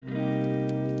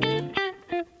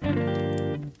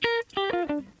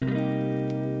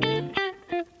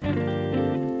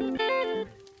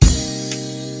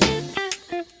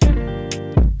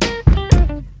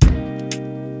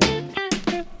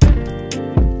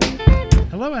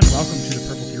Hello and welcome to the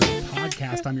Purple Fury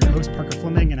podcast. I'm your host, Parker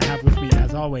Fleming, and I have with me,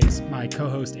 as always, my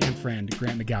co-host and friend,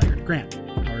 Grant McGalliard. Grant,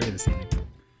 how are you this evening?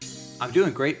 I'm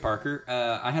doing great, Parker.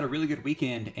 I had a really good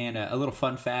weekend, and a little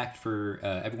fun fact for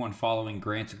everyone following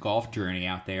Grant's golf journey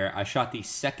out there. I shot the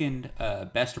second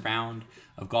best round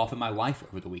of golf in my life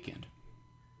over the weekend.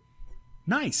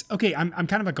 Nice. Okay, I'm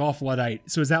kind of a golf Luddite.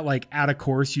 So is that like at a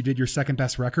course you did your second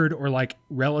best record, or like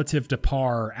relative to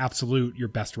par, absolute your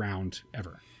best round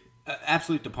ever?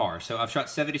 Absolute to par. So I've shot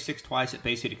 76 twice at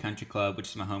Bay City Country Club, which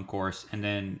is my home course, and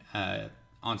then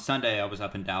on Sunday I was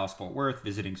up in Dallas-Fort Worth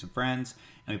visiting some friends,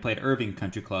 and we played Irving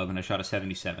Country Club, and I shot a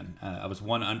 77. I was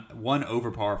one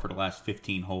over par for the last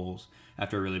 15 holes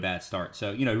after a really bad start.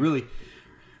 So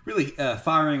really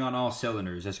firing on all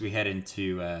cylinders as we head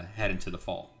into the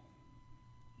fall.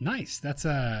 Nice. That's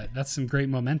some great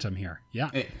momentum here. Yeah,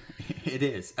 it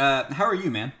is. How are you,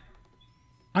 man?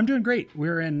 I'm doing great.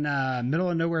 We're in middle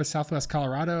of nowhere, Southwest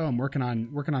Colorado. I'm working on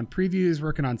previews,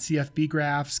 working on CFB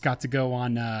graphs. Got to go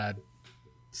on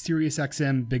Sirius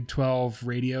XM Big 12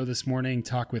 radio this morning,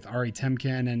 talk with Ari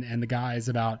Temkin and the guys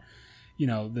about,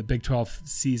 the Big 12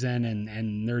 season and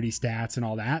nerdy stats and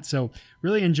all that. So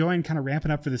really enjoying kind of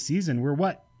ramping up for the season. We're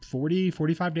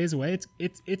 45 days away.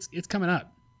 It's coming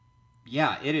up.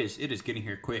 Yeah, it is. It is getting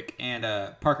here quick. And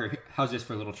Parker, how's this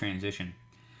for a little transition?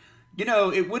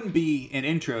 It wouldn't be an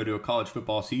intro to a college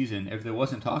football season if there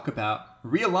wasn't talk about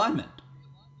realignment.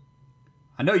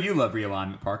 I know you love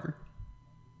realignment, Parker.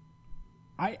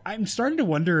 I'm starting to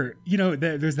wonder,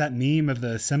 there's that meme of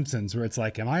the Simpsons where it's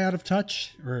like, am I out of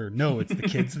touch? Or no, it's the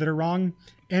kids that are wrong.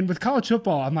 And with college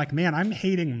football, I'm like, man, I'm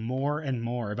hating more and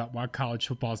more about what college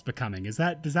football is becoming. Does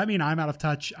that mean I'm out of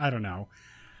touch? I don't know.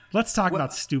 Let's talk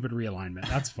about stupid realignment.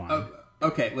 That's fine.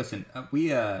 Okay, listen.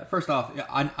 We first off,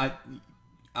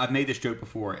 I've made this joke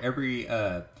before. Every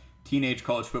teenage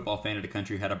college football fan in the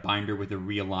country had a binder with a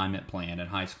realignment plan in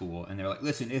high school, and they're like,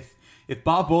 "Listen, if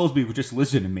Bob Bowlesby would just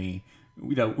listen to me,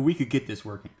 we could get this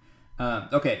working."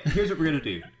 Okay, here's what we're gonna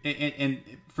do, and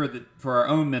for our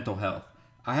own mental health,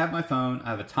 I have my phone. I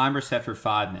have a timer set for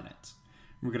 5 minutes.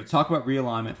 We're gonna talk about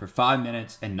realignment for 5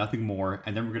 minutes and nothing more,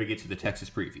 and then we're gonna get to the Texas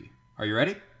preview. Are you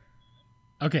ready?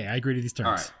 Okay, I agree to these terms.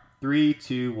 All right, 3,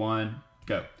 2, 1,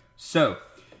 go. So,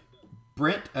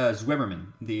 Brent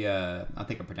Zwimmerman, I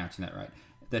think I'm pronouncing that right,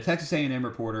 the Texas A&M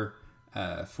reporter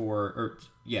for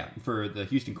the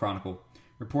Houston Chronicle,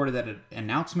 reported that an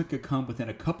announcement could come within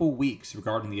a couple weeks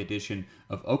regarding the addition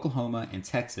of Oklahoma and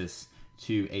Texas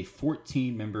to a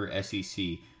 14-member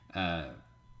SEC.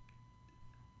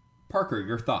 Parker,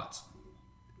 your thoughts?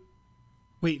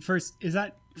 Wait, first, is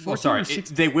that 14 or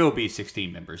 16? They will be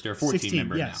 16 members. There are 14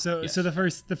 members now. So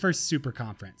the first super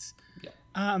conference.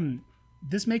 Yeah.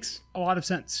 This makes a lot of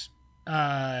sense.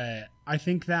 I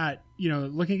think that,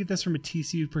 looking at this from a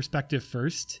TCU perspective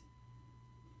first,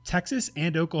 Texas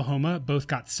and Oklahoma both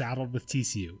got saddled with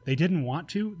TCU. They didn't want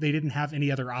to. They didn't have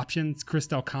any other options. Chris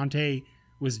Del Conte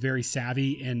was very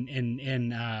savvy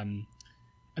the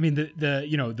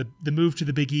move to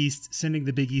the Big East, sending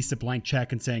the Big East a blank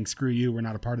check and saying, screw you, we're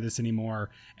not a part of this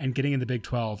anymore, and getting in the Big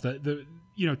 12.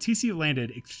 TCU landed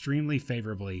extremely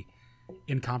favorably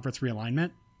in conference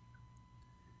realignment.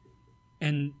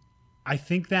 And I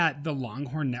think that the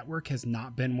Longhorn Network has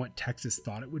not been what Texas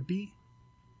thought it would be.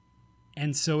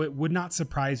 And so it would not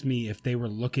surprise me if they were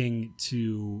looking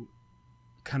to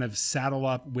kind of saddle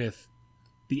up with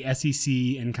the SEC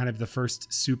and kind of the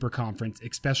first super conference,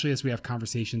 especially as we have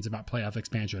conversations about playoff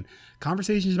expansion.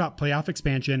 Conversations about playoff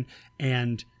expansion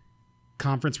and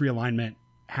conference realignment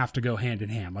have to go hand in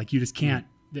hand. Like, you just can't,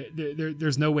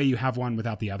 there's no way you have one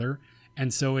without the other.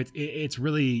 And so it's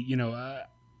really,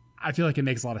 I feel like it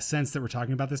makes a lot of sense that we're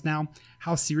talking about this now.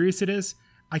 How serious it is,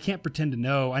 I can't pretend to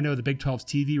know. I know the Big 12's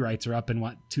TV rights are up in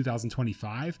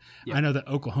 2025. Yeah. I know that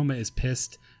Oklahoma is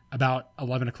pissed about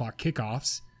 11 o'clock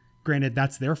kickoffs. Granted,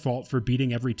 that's their fault for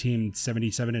beating every team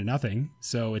 77-0,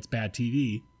 so it's bad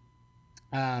TV.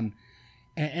 And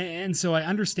so I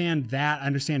understand that. I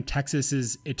understand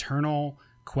Texas's eternal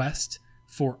quest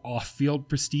for off-field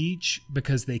prestige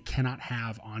because they cannot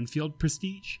have on-field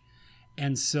prestige.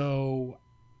 And so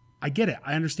I get it.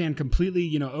 I understand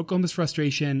completely, Oklahoma's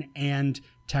frustration and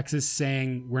Texas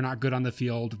saying we're not good on the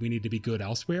field, we need to be good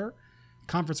elsewhere.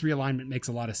 Conference realignment makes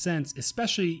a lot of sense,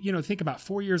 especially, think about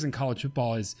 4 years in college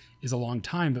football is a long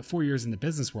time, but 4 years in the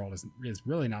business world is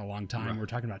really not a long time. Right. We're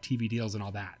talking about TV deals and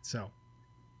all that. So,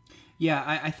 yeah,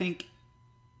 I think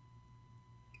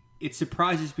it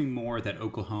surprises me more that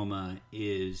Oklahoma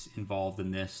is involved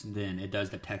in this than it does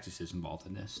that Texas is involved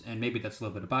in this. And maybe that's a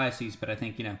little bit of biases, but I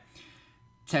think,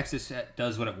 Texas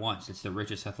does what it wants. It's the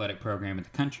richest athletic program in the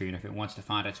country, and if it wants to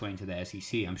find its way into the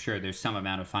SEC, I'm sure there's some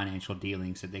amount of financial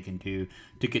dealings that they can do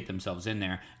to get themselves in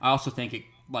there. I also think, it,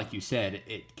 like you said,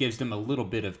 it gives them a little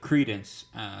bit of credence,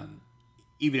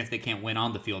 even if they can't win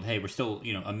on the field. Hey, we're still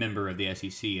a member of the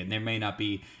SEC, and there may not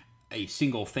be a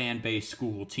single fan base,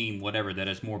 school, team, whatever, that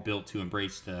is more built to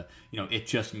embrace the, it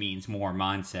just means more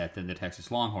mindset than the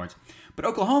Texas Longhorns. But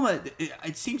Oklahoma,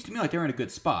 it seems to me like they're in a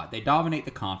good spot. They dominate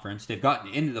the conference. They've gotten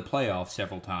into the playoffs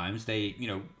several times. They,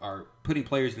 are putting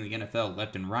players in the NFL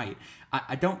left and right.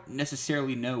 I don't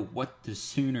necessarily know what the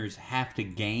Sooners have to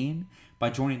gain by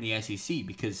joining the SEC,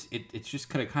 because it's just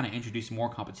kind of introduce more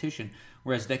competition,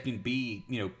 whereas they can be,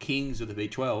 kings of the Big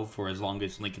 12 for as long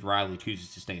as Lincoln Riley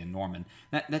chooses to stay in Norman.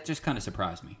 That just kind of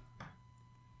surprised me.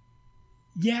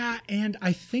 Yeah, and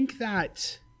I think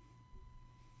that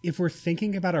if we're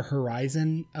thinking about a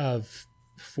horizon of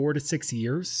 4 to 6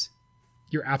 years,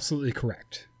 you're absolutely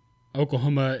correct.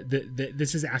 Oklahoma,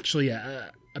 this is actually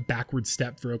a backward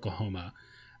step for Oklahoma,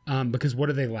 because what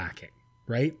are they lacking?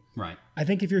 Right? Right. I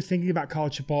think if you're thinking about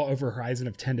college football over a horizon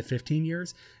of 10 to 15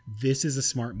 years, this is a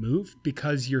smart move,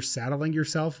 because you're saddling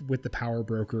yourself with the power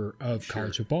broker of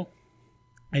college football.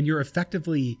 And you're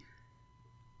effectively,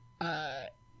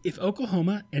 if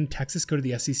Oklahoma and Texas go to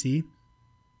the SEC,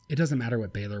 it doesn't matter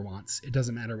what Baylor wants. It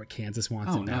doesn't matter what Kansas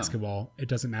wants in basketball. It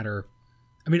doesn't matter.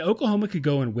 I mean, Oklahoma could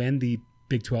go and win the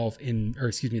Big 12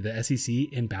 the SEC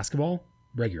in basketball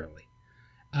regularly.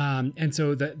 And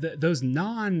so those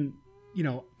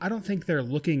I don't think they're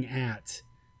looking at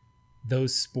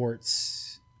those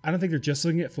sports. I don't think they're just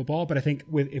looking at football, but I think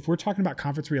if we're talking about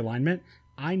conference realignment,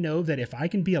 I know that if I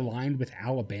can be aligned with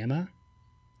Alabama,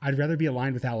 I'd rather be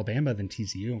aligned with Alabama than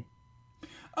TCU.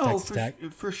 Oh,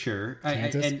 for sure.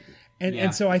 Kansas.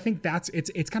 And so I think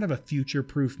it's kind of a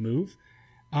future-proof move.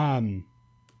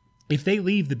 If they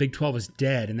leave, the Big 12 is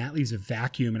dead, and that leaves a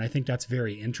vacuum, and I think that's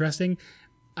very interesting.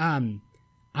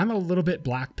 I'm a little bit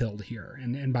black-pilled here,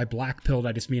 and by black-pilled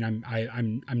I just mean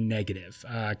I'm negative,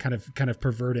 kind of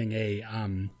perverting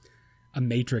a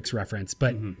Matrix reference.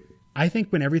 But I think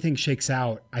when everything shakes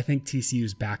out, I think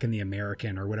TCU's back in the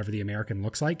American, or whatever the American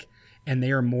looks like, and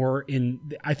they are more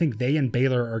in. I think they and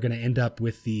Baylor are going to end up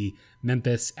with the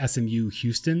Memphis, SMU,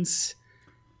 Houston's,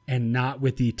 and not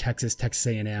with the Texas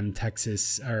A&M,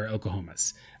 Texas or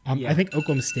Oklahoma's. I think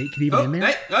Oklahoma State could even in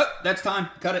there. That's time.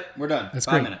 Cut it. We're done. That's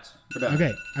 5 great. minutes. We're done.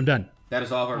 Okay, I'm done. That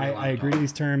is all of our I agree to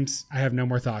these terms. I have no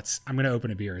more thoughts. I'm going to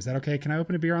open a beer. Is that okay? Can I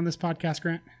open a beer on this podcast,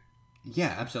 Grant?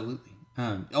 Yeah, absolutely.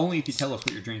 Only if you tell us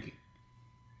what you're drinking.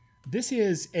 This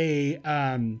is a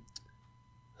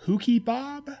Hookie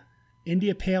Bob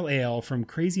India Pale Ale from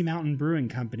Crazy Mountain Brewing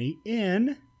Company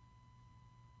in...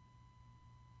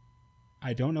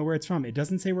 I don't know where it's from. It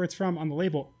doesn't say where it's from on the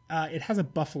label. It has a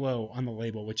buffalo on the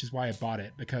label, which is why I bought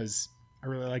it, because I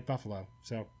really like buffalo.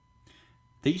 So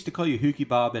they used to call you Hookie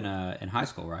Bob in high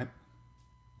school, right?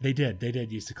 They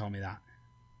did used to call me that.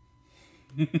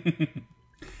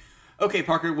 Okay,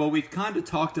 Parker. Well, we've kind of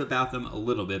talked about them a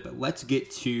little bit, but let's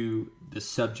get to the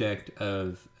subject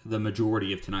of the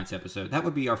majority of tonight's episode. That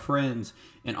would be our friends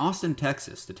in Austin,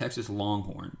 Texas, the Texas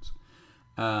Longhorns.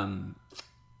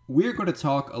 We're going to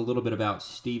talk a little bit about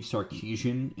Steve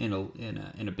Sarkisian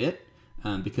in a bit,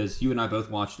 because you and I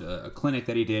both watched a clinic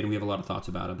that he did, and we have a lot of thoughts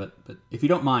about it. But if you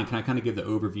don't mind, can I kind of give the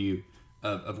overview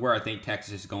of where I think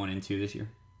Texas is going into this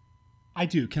year? I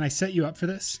do. Can I set you up for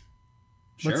this?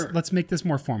 Sure. Let's make this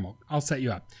more formal. I'll set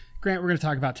you up. Grant, we're going to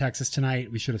talk about Texas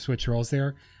tonight. We should have switched roles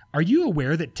there. Are you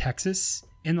aware that Texas,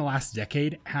 in the last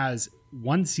decade, has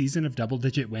one season of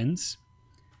double-digit wins?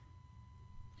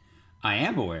 I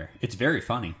am aware. It's very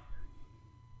funny.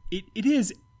 It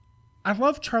is. I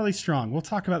love Charlie Strong. We'll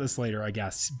talk about this later, I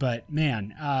guess. But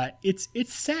man, it's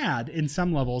sad in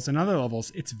some levels. In other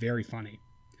levels, it's very funny.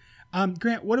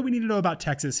 Grant, what do we need to know about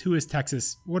Texas? Who is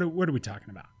Texas? What are we talking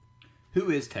about? Who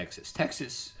is Texas?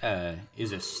 Texas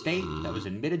is a state that was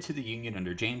admitted to the Union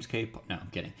under James K. No, I'm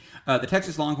kidding. The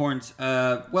Texas Longhorns.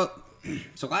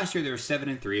 So last year they were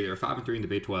 7-3. They were 5-3 in the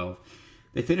Big 12.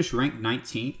 They finished ranked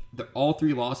 19th. All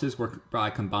three losses were by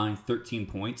combined 13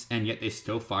 points, and yet they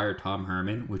still fired Tom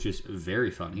Herman, which is very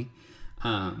funny.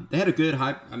 They had a good,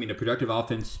 a productive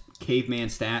offense. Caveman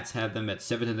stats have them at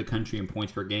 7th in the country in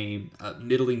points per game.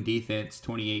 Middling defense,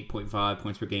 28.5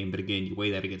 points per game. But again, you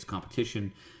weigh that against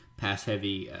competition. Pass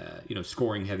heavy,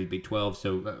 scoring heavy Big 12,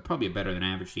 so probably a better than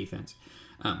average defense.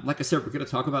 Like I said, we're going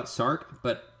to talk about Sark,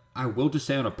 but I will just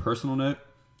say on a personal note,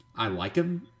 I like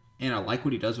him. And I like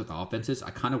what he does with offenses.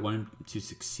 I kind of want him to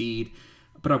succeed.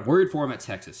 But I'm worried for him at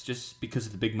Texas just because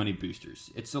of the big money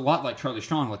boosters. It's a lot like Charlie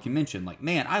Strong, like you mentioned. Like,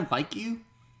 man, I like you,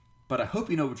 but I hope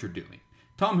you know what you're doing.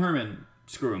 Tom Herman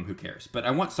screw him, who cares? But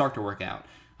I want Sark to work out.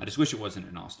 I just wish it wasn't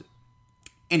in Austin.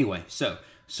 Anyway, so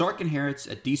Sark inherits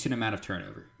a decent amount of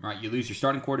turnover, right? You lose your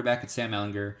starting quarterback in Sam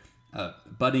Ehlinger,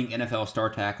 budding NFL star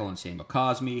tackle in Samuel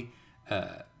Cosme,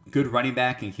 good running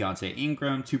back in Keontae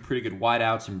Ingram, two pretty good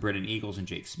wideouts in Brennan Eagles and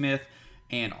Jake Smith,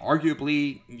 and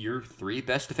arguably your three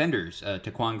best defenders,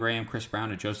 Taquan Graham, Chris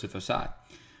Brown, and Joseph Osai.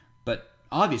 But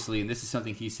obviously, and this is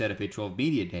something he said at Big 12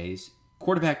 Media Days,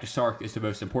 quarterback to Sark is the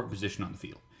most important position on the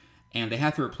field, and they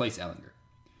have to replace Ehlinger.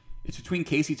 It's between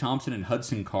Casey Thompson and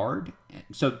Hudson Card.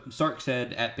 So Sark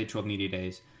said at Big 12 Media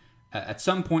Days, at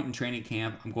some point in training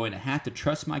camp, I'm going to have to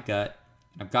trust my gut,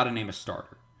 and I've got to name a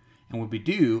starter. And when we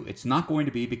do, it's not going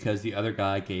to be because the other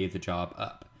guy gave the job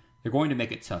up. They're going to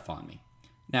make it tough on me.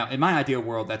 Now, in my ideal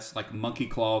world, that's like monkey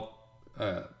claw,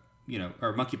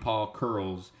 or monkey paw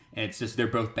curls, and it's just they're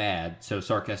both bad, so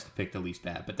Sark has to pick the least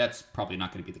bad. But that's probably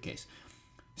not going to be the case.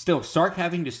 Still, Sark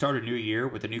having to start a new year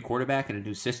with a new quarterback and a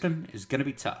new system is going to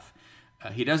be tough.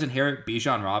 He does inherit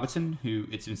Bijan Robinson, who,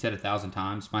 it's been said 1,000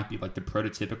 times, might be like the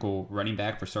prototypical running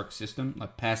back for Sark's system,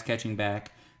 like pass-catching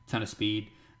back, ton of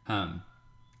speed.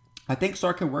 I think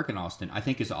Sark can work in Austin. I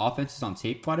think his offense is on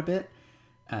tape quite a bit.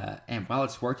 And while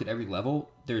it's worked at every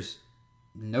level, there's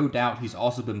no doubt he's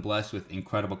also been blessed with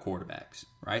incredible quarterbacks,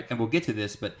 right? And we'll get to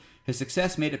this, but his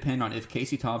success may depend on if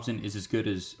Casey Thompson is as good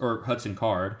as, or Hudson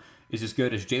Card, is as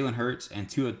good as Jalen Hurts and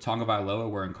Tua Tagovailoa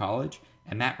were in college,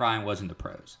 and Matt Ryan was in the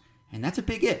pros. And that's a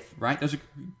big if, right?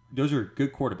 Those are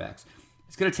good quarterbacks.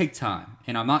 It's going to take time,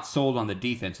 and I'm not sold on the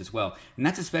defense as well. And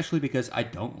that's especially because I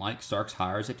don't like Sark's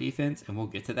hires at defense, and we'll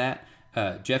get to that.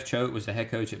 Jeff Choate was the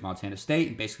head coach at Montana State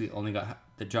and basically only got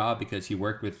the job because he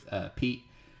worked with Pete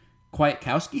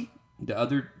Kwiatkowski, the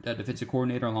other defensive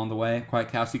coordinator along the way.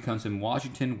 Kwiatkowski comes from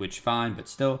Washington, which fine, but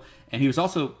still. And he was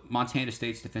also Montana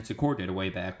State's defensive coordinator way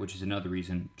back, which is another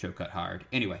reason Choate got hired.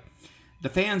 Anyway, the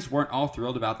fans weren't all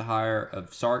thrilled about the hire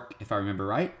of Sark, if I remember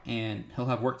right, and he'll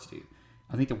have work to do.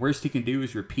 I think the worst he can do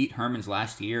is repeat Herman's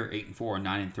last year, 8-4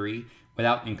 and 9-3,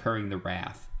 without incurring the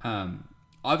wrath.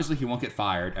 Obviously, he won't get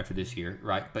fired after this year,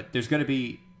 right? But there's going to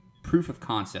be proof of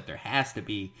concept. There has to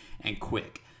be, and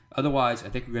quick. Otherwise, I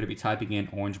think we're going to be typing in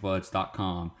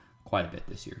orangebloods.com quite a bit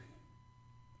this year.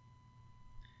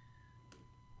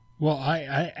 Well,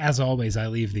 I as always, I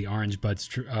leave the Orange Bloods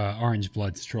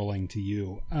trolling to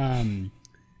you. I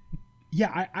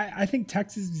think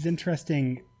Texas is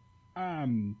interesting.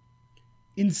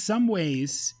 In some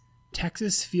ways,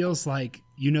 Texas feels like,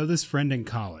 this friend in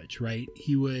college, right?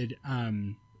 He would,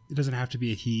 it doesn't have to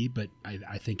be a he, but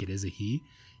I think it is a he.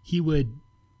 He would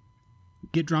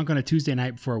get drunk on a Tuesday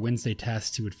night before a Wednesday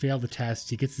test. He would fail the test.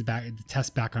 He gets the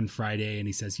test back on Friday, and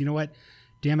he says, "You know what?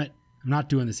 Damn it, I'm not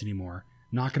doing this anymore.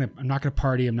 I'm not gonna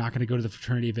party. I'm not gonna go to the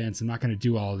fraternity events. I'm not gonna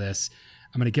do all of this.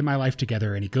 I'm gonna get my life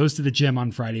together." And he goes to the gym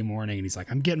on Friday morning, and he's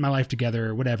like, "I'm getting my life together,"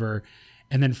 or whatever.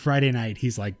 And then Friday night,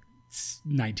 he's like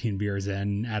 19 beers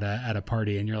in at a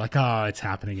party, and you're like, "Oh, it's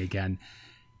happening again."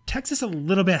 Texas a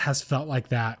little bit has felt like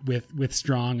that with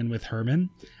Strong and with Herman.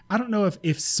 I don't know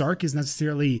if Sark is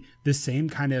necessarily the same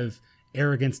kind of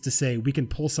arrogance to say we can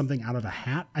pull something out of a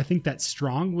hat. I think that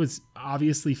Strong was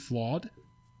obviously flawed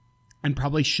and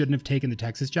probably shouldn't have taken the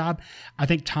Texas job. I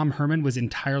think Tom Herman was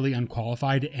entirely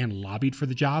unqualified and lobbied for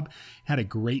the job, had a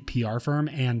great PR firm,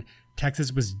 and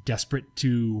Texas was desperate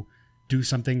to do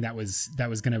something that was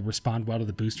going to respond well to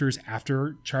the boosters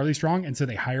after Charlie Strong. And so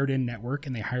they hired in Network,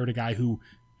 and they hired a guy who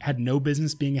had no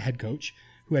business being a head coach,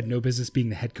 who had no business being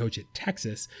the head coach at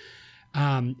Texas.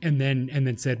 And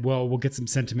then said, well, we'll get some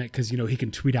sentiment because, he can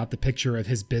tweet out the picture of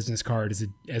his business card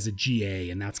as a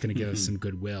GA, and that's going to give us some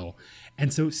goodwill.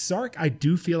 And so Sark, I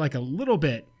do feel like a little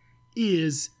bit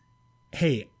is,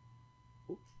 hey,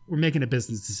 we're making a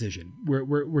business decision.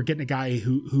 We're getting a guy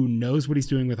who knows what he's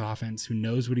doing with offense, who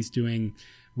knows what he's doing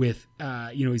with,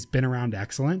 he's been around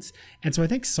excellence. And so I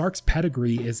think Sark's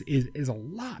pedigree is a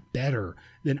lot better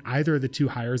than either of the two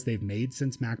hires they've made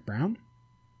since Mac Brown.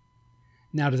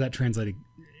 Now, does that translate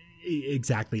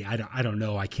exactly? I don't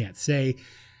know. I can't say.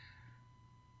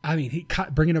 I mean,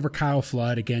 bringing over Kyle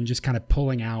Flood again, just kind of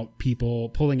pulling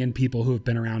in people who have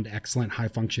been around excellent, high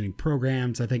functioning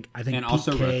programs. I think, and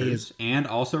also Rutgers.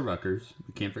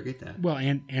 We can't forget that. Well,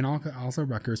 and also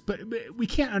Rutgers, but we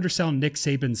can't undersell Nick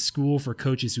Saban's school for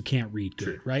coaches who can't read good,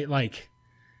 True. Right? Like,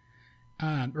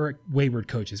 or wayward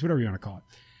coaches, whatever you want to call it.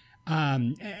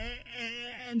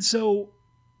 And so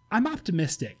I'm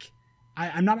optimistic.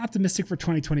 I'm not optimistic for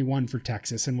 2021 for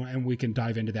Texas, and we can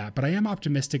dive into that. But I am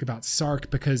optimistic about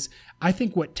Sark because I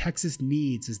think what Texas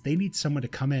needs is they need someone to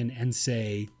come in and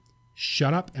say,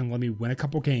 shut up and let me win a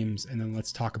couple games, and then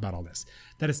let's talk about all this.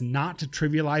 That is not to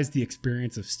trivialize the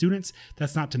experience of students.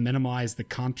 That's not to minimize the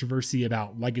controversy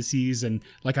about legacies. And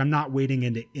like, I'm not wading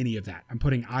into any of that. I'm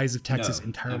putting Eyes of Texas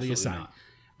entirely aside. Not.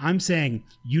 I'm saying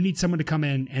you need someone to come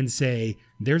in and say,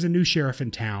 there's a new sheriff in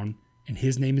town and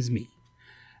his name is me.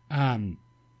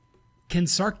 Can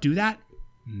Sark do that?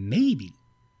 Maybe.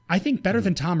 I think better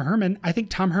than Tom Herman. I think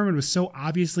Tom Herman was so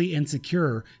obviously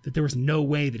insecure that there was no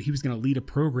way that he was going to lead a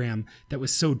program that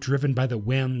was so driven by the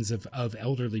whims of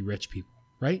elderly rich people,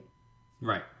 right?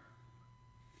 Right.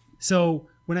 So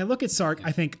when I look at Sark,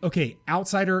 I think, okay,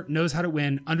 outsider, knows how to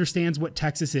win, understands what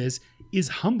Texas is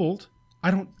humbled.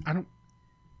 I don't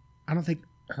think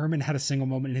Herman had a single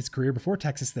moment in his career before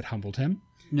Texas that humbled him.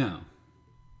 No.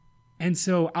 And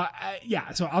so,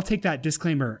 so I'll take that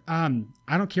disclaimer.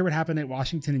 I don't care what happened at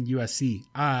Washington and USC.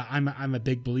 I'm a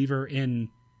big believer in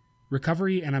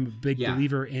recovery, and I'm a big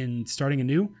believer in starting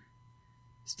anew.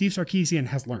 Steve Sarkisian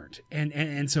has learned,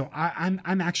 and so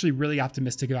I'm actually really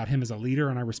optimistic about him as a leader,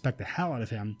 and I respect the hell out of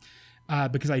him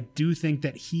because I do think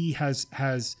that he has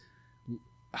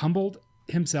humbled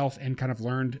himself and kind of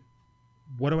learned,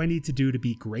 what do I need to do to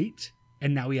be great?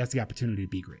 And now he has the opportunity to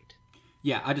be great.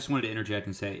 Yeah, I just wanted to interject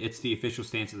and say it's the official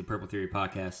stance of the Purple Theory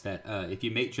podcast that if you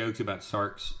make jokes about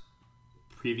Sark's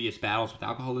previous battles with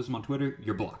alcoholism on Twitter,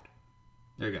 you're blocked.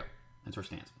 There you go. That's our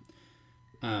stance.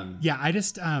 I'm not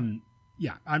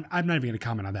even going to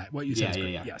comment on that. What you said is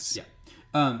great. Yes.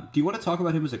 Yeah. Do you want to talk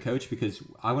about him as a coach? Because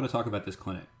I want to talk about this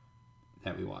clinic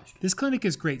that we watched. This clinic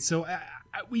is great. So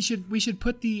we should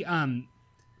put the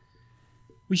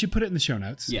we should put it in the show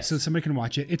notes so somebody can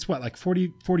watch it. It's like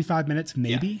 40, 45 minutes,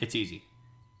 maybe. Yeah, it's easy.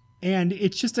 And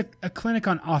it's just a clinic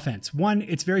on offense. One,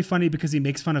 it's very funny because he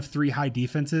makes fun of 3 high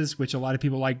defenses, which a lot of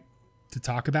people like to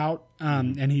talk about.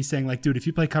 And he's saying, like, dude, if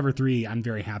you play cover 3, I'm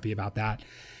very happy about that.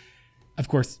 Of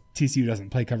course, TCU doesn't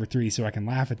play cover 3, so I can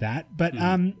laugh at that. But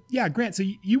Grant, so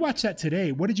you watched that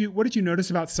today. What did you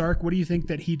notice about Sark? What do you think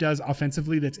that he does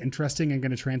offensively that's interesting and going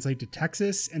to translate to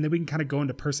Texas? And then we can kind of go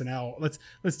into personnel.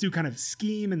 Let's do kind of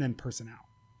scheme and then personnel.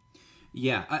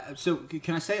 Yeah. So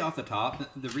can I say off the top,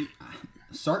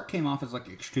 Sark came off as like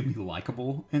extremely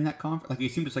likable in that conference. Like, he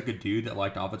seemed just like a dude that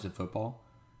liked offensive football.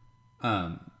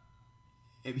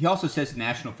 He also says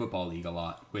National Football League a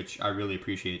lot, which I really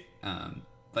appreciate.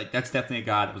 Like, that's definitely a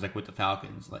guy that was like with the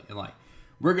Falcons. Like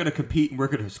we're going to compete and we're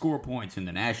going to score points in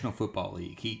the National Football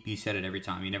League. He said it every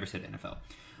time. He never said NFL.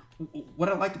 What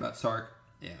I liked about Sark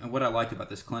and what I liked about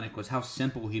this clinic was how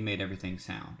simple he made everything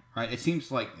sound. Right? It seems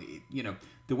like,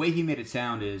 the way he made it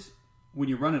sound is, when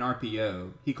you run an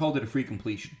RPO, he called it a free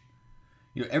completion.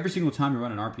 Every single time you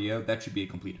run an RPO, that should be a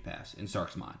completed pass in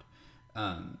Sark's mind.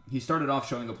 He started off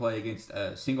showing a play against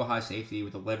a single high safety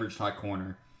with a leveraged high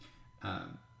corner,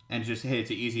 and just, hey, it's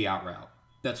an easy out route.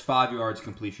 That's 5 yards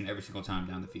completion every single time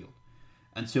down the field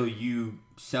until you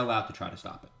sell out to try to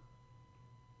stop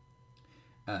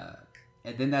it.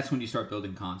 And then that's when you start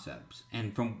building concepts.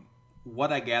 And from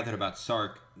what I gathered about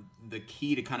Sark, the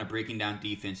key to kind of breaking down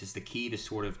defense is the key to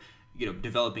sort of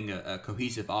developing a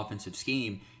cohesive offensive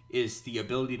scheme is the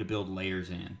ability to build layers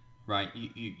in, right?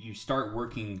 You start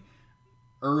working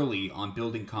early on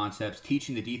building concepts,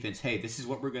 teaching the defense, hey, this is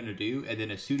what we're going to do, and then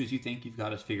as soon as you think you've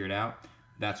got us figured out,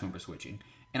 that's when we're switching.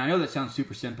 And I know that sounds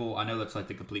super simple. I know that's like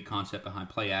the complete concept behind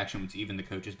play action, which even the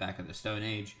coaches back in the Stone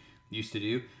Age used to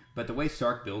do. But the way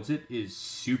Sark builds it is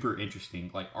super interesting,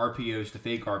 like RPOs to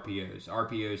fake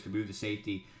RPOs to move the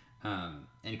safety,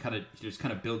 and kind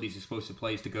of build these explosive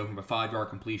plays to go from a 5-yard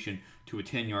completion to a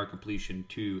 10-yard completion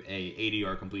to a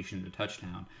 80-yard completion to a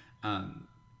touchdown.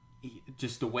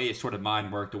 Just the way his sort of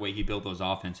mind worked, the way he built those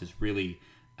offenses really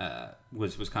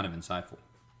was kind of insightful.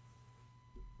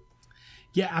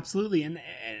 Yeah, absolutely. And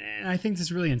I think this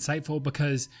is really insightful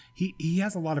because he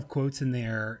has a lot of quotes in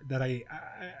there that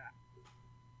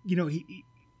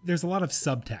there's a lot of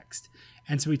subtext.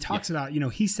 And so he talks about,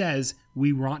 he says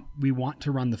we want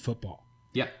to run the football.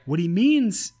 Yeah. What he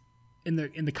means in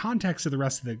the context of the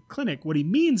rest of the clinic, what he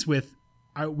means with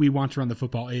we want to run the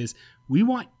football is we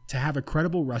want to have a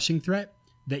credible rushing threat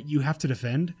that you have to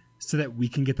defend so that we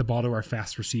can get the ball to our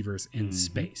fast receivers in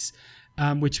space.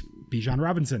 Which Bijan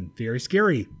Robinson, very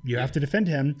scary. You have to defend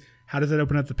him. How does that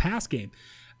open up the pass game?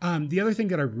 The other thing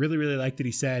that I really, really liked that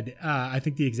he said, I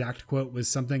think the exact quote was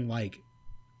something like,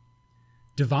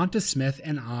 Devonta Smith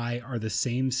and I are the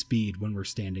same speed when we're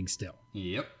standing still.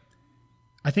 Yep.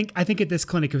 I think at this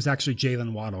clinic it was actually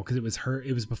Jalen Waddle because it was hurt.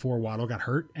 It was before Waddle got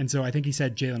hurt, and so I think he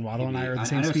said Jalen Waddle and I are the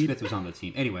same speed. Smith was on the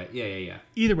team anyway. Yeah.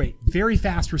 Either way, very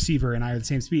fast receiver and I are the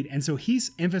same speed, and so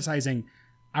he's emphasizing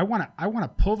I want to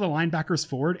pull the linebackers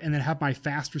forward and then have my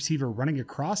fast receiver running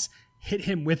across, hit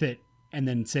him with it, and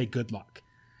then say good luck.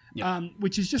 Yeah.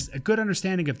 Which is just a good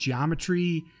understanding of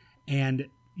geometry and,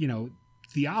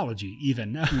 theology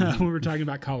even when we're talking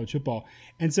about college football.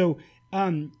 And so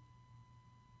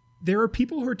there are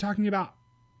people who are talking about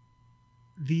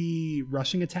the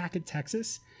rushing attack at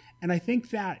Texas. And I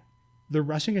think that the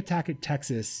rushing attack at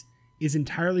Texas is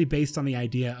entirely based on the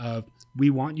idea of we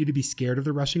want you to be scared of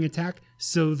the rushing attack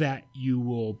so that you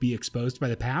will be exposed by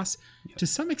the pass. Yep. To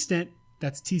some extent,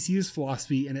 that's TCU's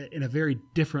philosophy in a very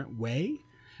different way.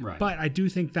 Right. But I do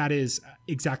think that is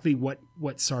exactly what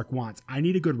Sark wants. I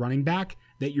need a good running back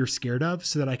that you're scared of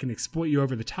so that I can exploit you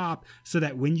over the top so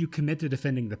that when you commit to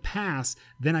defending the pass,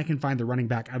 then I can find the running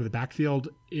back out of the backfield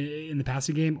in the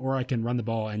passing game, or I can run the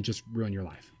ball and just ruin your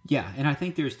life. Yeah, and I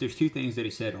think there's two things that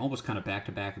he said almost kind of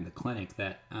back-to-back in the clinic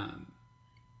that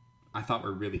I thought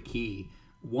were really key.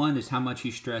 One is how much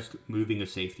he stressed moving a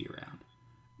safety around.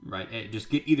 Right, and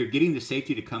just getting the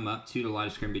safety to come up to the line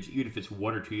of scrimmage, even if it's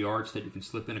 1 or 2 yards, that you can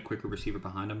slip in a quicker receiver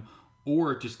behind him,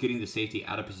 or just getting the safety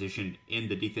out of position in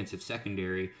the defensive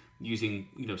secondary using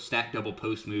stack double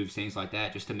post moves, things like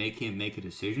that, just to make him make a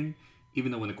decision.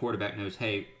 Even though when the quarterback knows,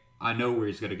 hey, I know where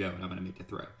he's going to go and I'm going to make the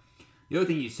throw. The other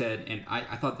thing you said, and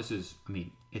I thought this is,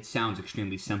 it sounds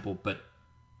extremely simple, but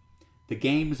the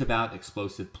game is about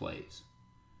explosive plays.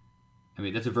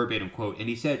 That's a verbatim quote, and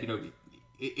he said,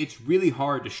 it's really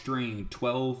hard to string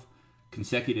 12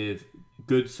 consecutive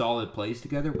good, solid plays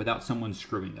together without someone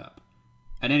screwing up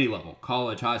at any level,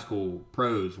 college, high school,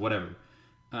 pros, whatever.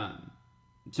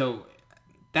 So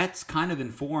that's kind of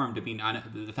informed.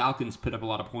 The Falcons put up a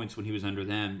lot of points when he was under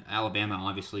them. Alabama,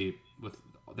 obviously, with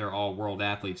their all-world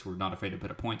athletes, were not afraid to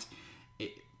put up points.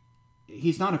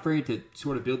 He's not afraid to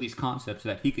sort of build these concepts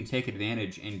that he can take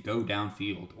advantage and go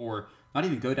downfield, or not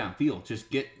even go downfield, just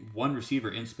get one receiver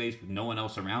in space with no one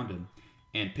else around him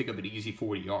and pick up an easy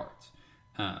 40 yards.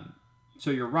 So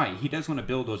you're right. He does want to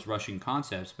build those rushing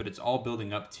concepts, but it's all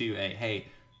building up to hey,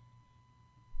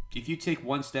 if you take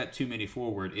one step too many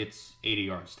forward, it's 80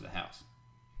 yards to the house.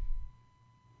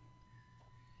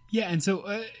 Yeah, and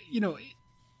so,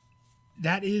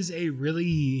 that is a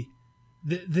really...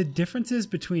 The differences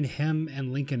between him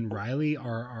and Lincoln Riley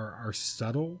are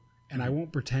subtle. And I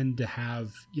won't pretend to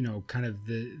have, kind of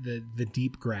the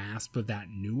deep grasp of that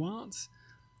nuance.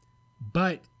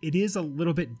 But it is a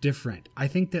little bit different. I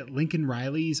think that Lincoln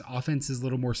Riley's offense is a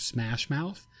little more smash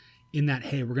mouth in that,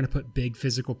 hey, we're going to put big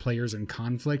physical players in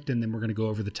conflict and then we're going to go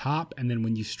over the top. And then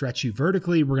when you stretch you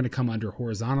vertically, we're going to come under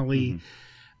horizontally.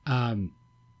 Mm-hmm.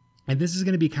 And this is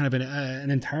going to be kind of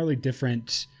an entirely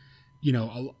different,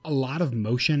 a lot of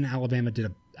motion. Alabama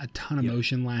did a ton of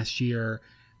motion last year.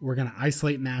 We're going to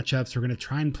isolate matchups. We're going to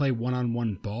try and play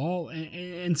one-on-one ball.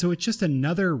 And so it's just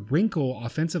another wrinkle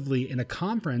offensively in a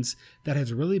conference that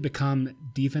has really become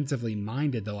defensively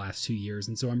minded the last 2 years.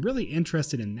 And so I'm really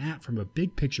interested in that from a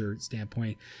big picture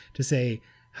standpoint to say,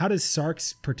 how does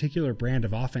Sark's particular brand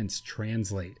of offense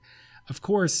translate? Of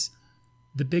course,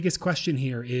 the biggest question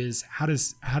here is how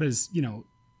does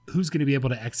who's going to be able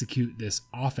to execute this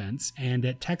offense? And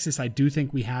at Texas, I do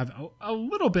think we have a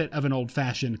little bit of an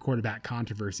old-fashioned quarterback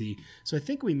controversy. So I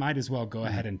think we might as well go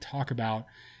ahead and talk about,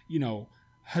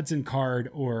 Hudson Card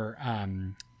or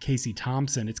Casey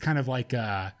Thompson. It's kind of like,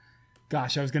 I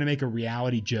was going to make a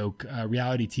reality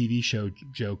TV show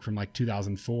joke from like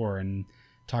 2004 and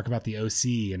talk about the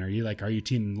OC. And are you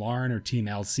team Lauren or team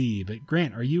LC? But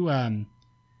Grant, are you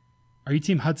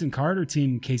team Hudson Card or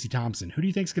team Casey Thompson? Who do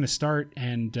you think is going to start?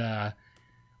 And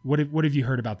what have you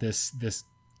heard about this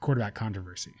quarterback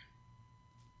controversy?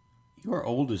 You are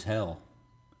old as hell.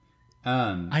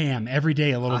 I am every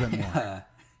day a little bit more.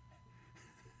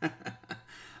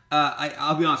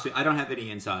 I'll be honest with you. I don't have any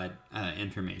inside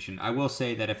information. I will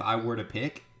say that if I were to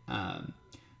pick,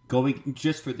 going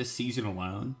just for this season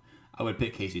alone, I would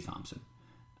pick Casey Thompson.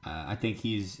 I think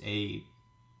he's a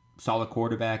solid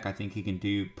quarterback. I think he can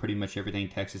do pretty much everything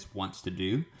Texas wants to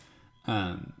do.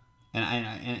 And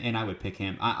I would pick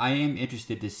him. I am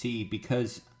interested to see,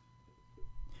 because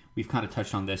we've kind of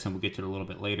touched on this and we'll get to it a little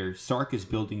bit later. Sark is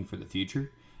building for the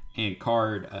future, and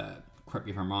Card, correct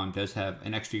me if I'm wrong, does have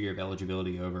an extra year of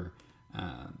eligibility over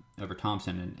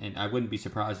Thompson. And I wouldn't be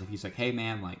surprised if he's like, hey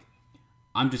man,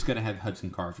 I'm just going to have Hudson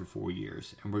Card for 4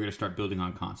 years, and we're going to start building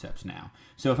on concepts now.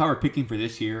 So if I were picking for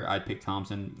this year, I'd pick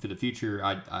Thompson. For the future,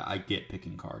 I'd get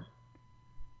picking Card.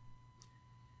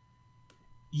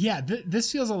 Yeah,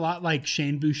 this feels a lot like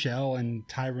Shane Buechele and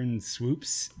Tyron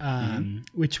Swoops,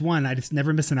 which one, I just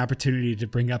never miss an opportunity to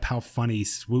bring up how funny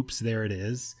Swoops there it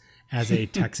is. as a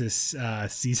Texas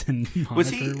season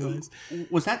moniker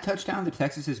was that touchdown the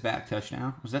Texas's back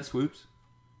touchdown? Was that Swoops?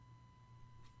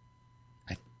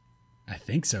 I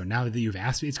think so. Now that you've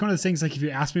asked me, it's one of those things like if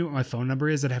you ask me what my phone number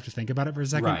is, I'd have to think about it for a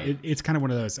second. Right. It's kind of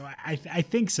one of those. So I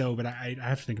think so, but I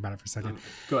have to think about it for a second.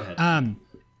 Go ahead.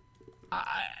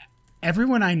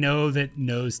 Everyone I know that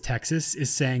knows Texas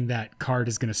is saying that Card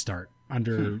is going to start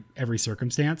under every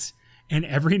circumstance. And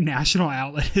every national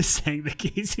outlet is saying that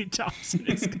Casey Thompson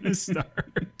is going to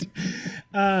start.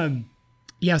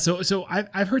 Yeah, so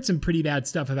I've heard some pretty bad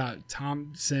stuff about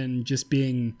Thompson just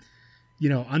being,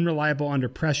 unreliable under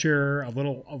pressure, a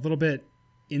little bit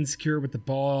insecure with the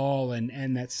ball,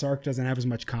 and that Sark doesn't have as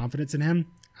much confidence in him.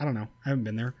 I don't know. I haven't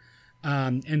been there.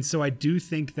 And so I do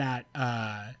think that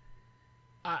I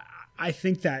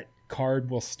think that Card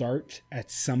will start at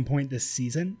some point this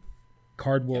season.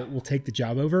 Card will take the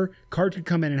job over. Card could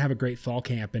come in and have a great fall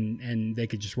camp, and they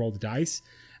could just roll the dice.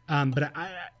 But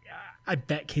I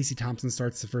bet Casey Thompson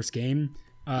starts the first game,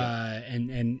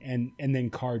 and then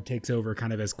Card takes over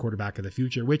kind of as quarterback of the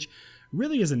future, which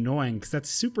really is annoying because that's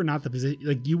super not the position.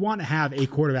 Like, you want to have a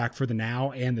quarterback for the now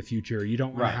and the future. You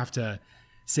don't want to have to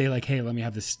say like, hey, let me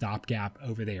have this stopgap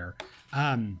over there.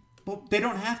 Well, they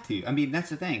don't have to. I mean,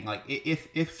 that's the thing. Like,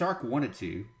 if Sark wanted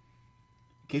to,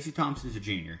 Casey Thompson's a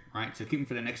junior, right? So keep him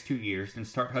for the next 2 years, then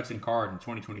start Hudson Card in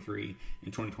 2023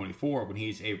 and 2024 when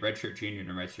he's a redshirt junior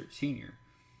and a redshirt senior.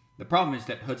 The problem is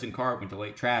that Hudson Card went to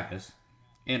Lake Travis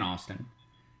in Austin.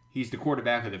 He's the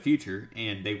quarterback of the future,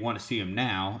 and they want to see him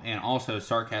now. And also,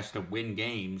 Sark has to win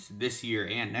games this year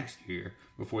and next year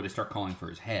before they start calling for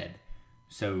his head.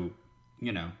 So,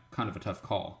 kind of a tough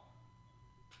call.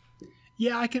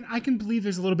 Yeah, I can believe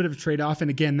there's a little bit of a trade-off, and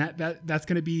again, that's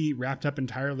going to be wrapped up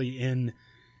entirely in,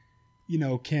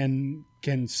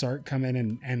 can Sark come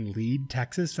in and lead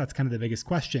Texas? That's kind of the biggest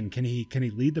question. Can he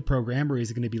lead the program, or is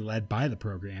he going to be led by the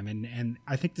program? And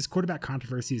I think this quarterback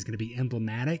controversy is going to be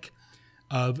emblematic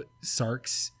of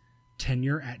Sark's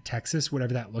tenure at Texas,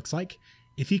 whatever that looks like.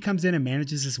 If he comes in and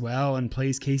manages as well and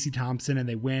plays Casey Thompson and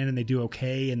they win and they do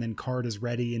okay, and then Card is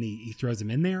ready and he throws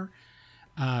him in there,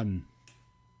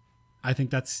 I think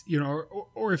that's,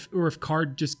 or if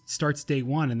Card just starts day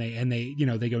one and they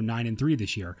go 9-3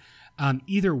 this year.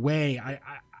 Either way, I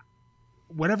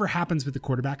whatever happens with the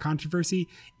quarterback controversy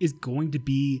is going to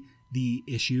be the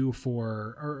issue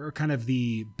for, or kind of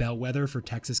the bellwether for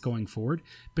Texas going forward,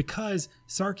 because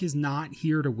Sark is not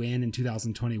here to win in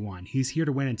 2021. He's here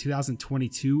to win in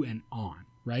 2022 and on,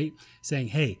 right? Saying,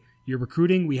 hey, you're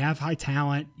recruiting, we have high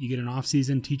talent, you get an off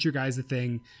season, teach your guys the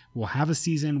thing, we'll have a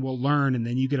season, we'll learn, and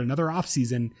then you get another off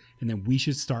season, and then we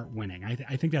should start winning.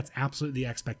 I think that's absolutely the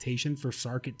expectation for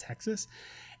Sark at Texas.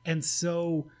 And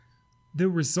so the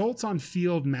results on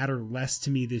field matter less to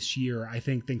me this year, I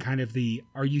think, than kind of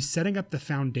are you setting up the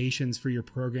foundations for your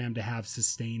program to have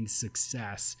sustained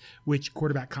success, which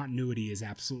quarterback continuity is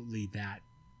absolutely a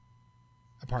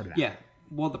part of that. Yeah.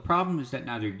 Well, the problem is that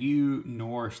neither you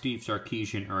nor Steve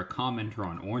Sarkisian are a commenter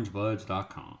on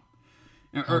orangebloods.com.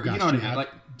 Or, gosh, you know what I mean?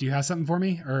 Do you have something for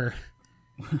me? Or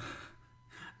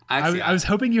actually, I was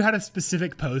hoping you had a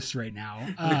specific post right now.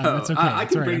 No, it's okay. I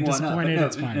can bring one up. No,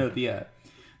 it's fine. No,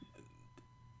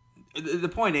 the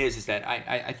point is that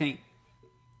I think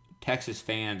Texas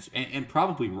fans, and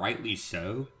probably rightly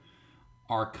so,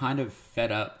 are kind of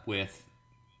fed up with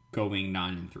going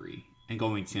 9-3 and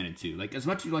going 10-2. Like, as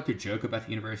much as you like to joke about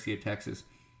the University of Texas,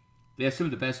 they have some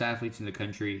of the best athletes in the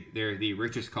country. They're the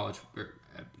richest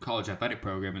college athletic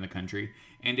program in the country,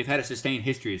 and they've had a sustained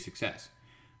history of success.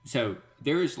 So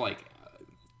there is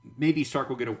maybe Sark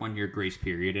will get a 1-year grace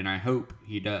period, and I hope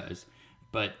he does.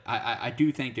 But I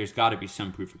do think there's got to be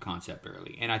some proof of concept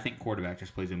early, and I think quarterback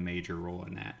just plays a major role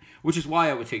in that, which is why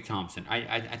I would take Thompson.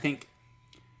 I think,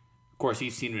 of course,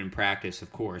 he's seen him in practice,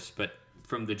 of course, but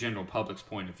from the general public's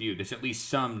point of view, there's at least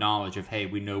some knowledge of, hey,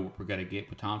 we know what we're going to get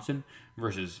with Thompson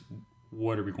versus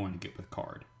what are we going to get with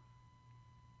Card.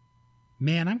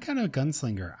 Man, I'm kind of a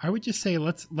gunslinger. I would just say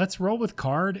let's roll with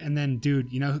Card, and then, dude,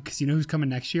 because who's coming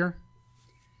next year?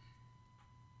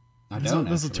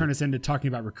 This will turn us into talking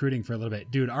about recruiting for a little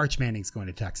bit. Dude, Arch Manning's going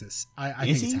to Texas. I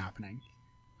think it's happening.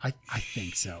 I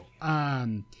think so.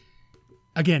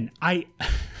 Again,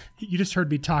 you just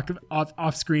heard me talk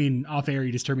off screen, off air.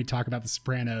 You just heard me talk about The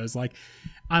Sopranos. Like,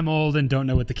 I'm old and don't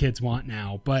know what the kids want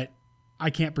now, but I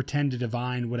can't pretend to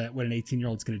divine what an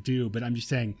 18-year-old's going to do. But I'm just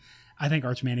saying, I think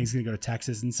Arch Manning's going to go to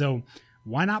Texas. And so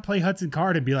why not play Hudson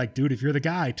Card and be like, dude, if you're the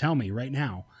guy, tell me right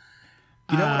now.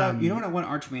 You know what I want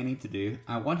Arch Manning to do?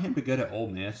 I want him to go to Ole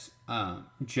Miss,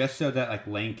 just so that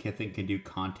Lane Kiffin can do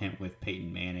content with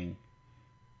Peyton Manning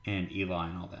and Eli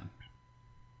and all them.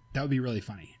 That would be really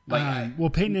funny. Like, well,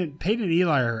 Peyton and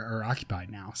Eli are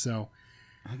occupied now, so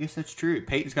I guess that's true.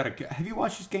 Peyton's got a. Have you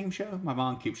watched this game show? My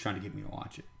mom keeps trying to get me to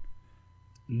watch it.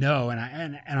 no,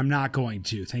 and I'm not going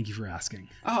to. Thank you for asking.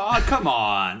 Oh, come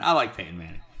on! I like Peyton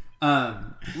Manning.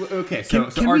 Okay,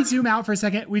 so Can we zoom out for a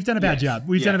second? We've done a bad job.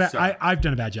 I've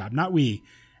done a bad job. Not we.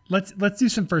 Let's do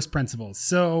some first principles.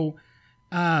 So,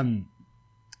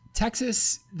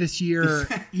 Texas this year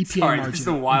EPA Sorry, margin. this is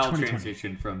a wild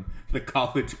transition from the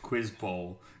college quiz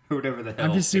bowl or whatever the hell.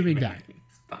 I'm just zooming back.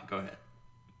 Go ahead.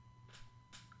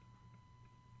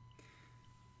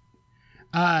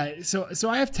 So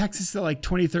I have Texas at like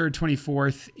 23rd,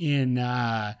 24th in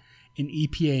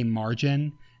EPA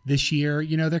margin this year.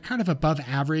 You know, they're kind of above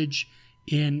average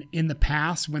in the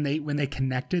past. When they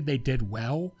connected, they did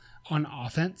well on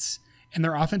offense, and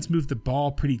their offense moved the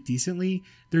ball pretty decently.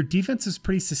 Their defense is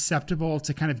pretty susceptible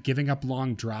to kind of giving up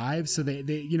long drives. So they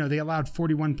allowed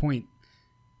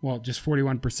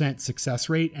 41% success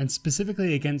rate, and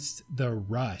specifically against the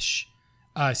rush.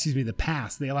 The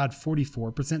pass, they allowed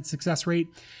 44% success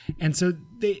rate. And so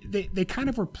they kind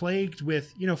of were plagued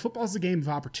with, football's a game of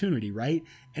opportunity, right?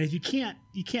 And if you can't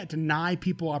deny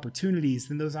people opportunities,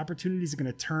 then those opportunities are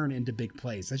going to turn into big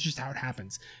plays. That's just how it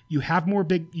happens. You have more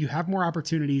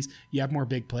opportunities, you have more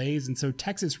big plays. And so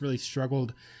Texas really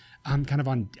struggled kind of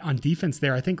on defense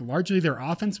there. I think largely their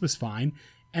offense was fine.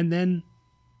 And then,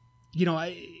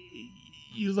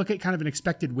 you look at kind of an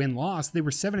expected win-loss. They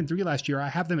were 7-3 last year. I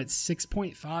have them at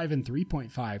 6.5 and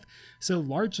 3.5. So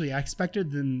largely, I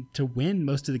expected them to win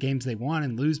most of the games they won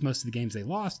and lose most of the games they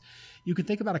lost. You can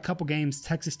think about a couple games: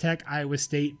 Texas Tech, Iowa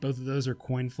State. Both of those are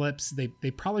coin flips. They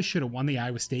probably should have won the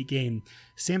Iowa State game.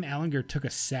 Sam Ehlinger took a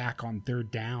sack on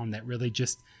third down that really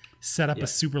just set up a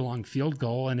super long field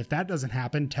goal. And if that doesn't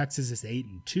happen, Texas is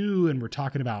 8-2, and we're just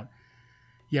talking about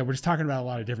a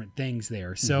lot of different things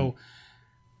there. So.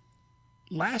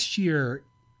 Last year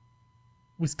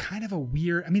was kind of a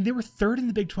weird. I mean, they were third in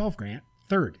the Big 12, Grant.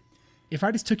 Third. If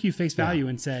I just took you face value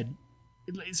and said,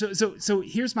 so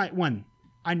here's my one.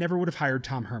 I never would have hired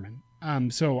Tom Herman.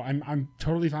 So I'm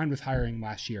totally fine with hiring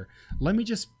last year. Let me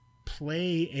just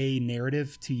play a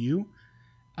narrative to you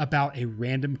about a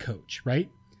random coach,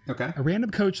 right? Okay. A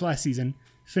random coach last season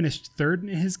finished third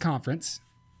in his conference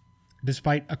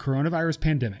despite a coronavirus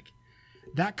pandemic.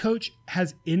 That coach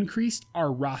has increased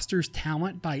our roster's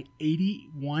talent by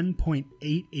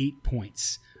 81.88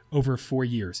 points over 4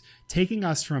 years, taking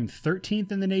us from 13th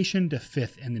in the nation to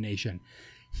 5th in the nation.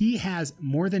 He has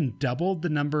more than doubled the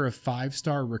number of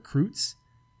 5-star recruits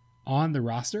on the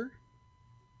roster,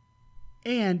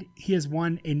 and he has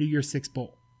won a New Year's Six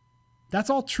Bowl. That's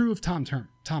all true of Tom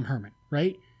Herman,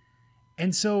 right?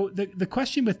 And so the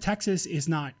question with Texas is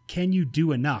not, can you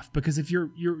do enough? Because if your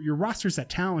roster's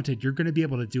that talented, you're going to be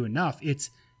able to do enough.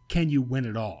 It's, can you win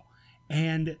it all?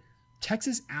 And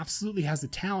Texas absolutely has the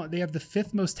talent. They have the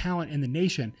 5th most talent in the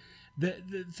nation.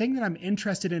 The thing that I'm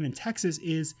interested in Texas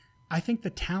is I think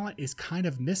the talent is kind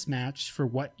of mismatched for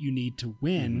what you need to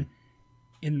win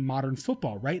in modern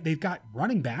football, right? They've got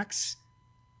running backs.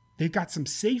 They've got some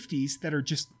safeties that are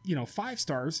just, 5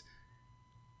 stars.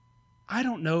 I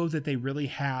don't know that they really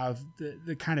have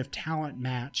the kind of talent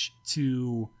match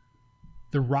to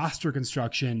the roster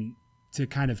construction to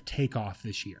kind of take off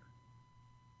this year.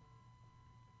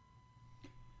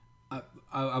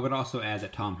 I would also add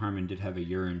that Tom Herman did have a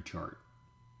urine chart.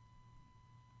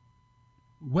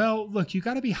 Well, look, you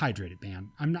got to be hydrated,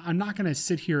 man. I'm not going to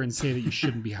sit here and say that you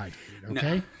shouldn't be hydrated,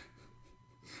 okay?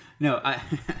 No,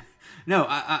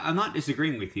 I'm not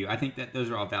disagreeing with you. I think that those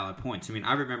are all valid points. I mean,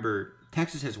 I remember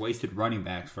Texas has wasted running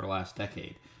backs for the last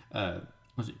decade.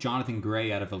 Was it Jonathan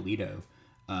Gray out of Aledo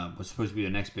was supposed to be the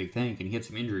next big thing, and he had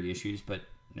some injury issues, but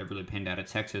never really panned out at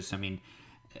Texas. I mean,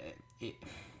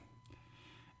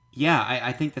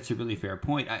 I think that's a really fair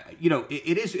point.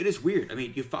 It is weird. I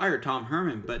mean, you fired Tom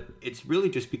Herman, but it's really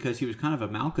just because he was kind of a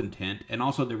malcontent, and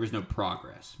also there was no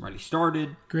progress. Right? He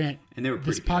started, Grant, and they were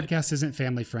pretty this podcast isn't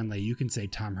family friendly. You can say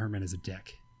Tom Herman is a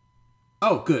dick.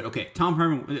 Oh, good. Okay, Tom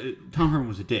Herman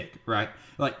was a dick, right?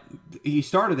 Like, he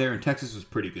started there, and Texas was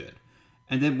pretty good,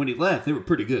 and then when he left, they were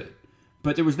pretty good,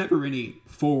 but there was never any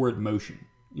forward motion.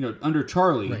 Under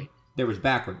Charlie. Right. There was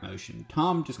backward motion.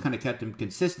 Tom just kind of kept him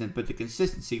consistent, but the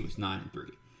consistency was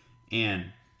 9-3.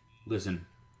 And listen,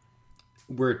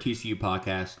 we're a TCU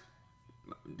podcast.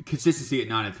 Consistency at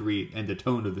 9-3 and the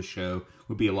tone of the show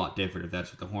would be a lot different if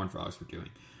that's what the Horned Frogs were doing.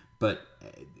 But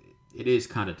it is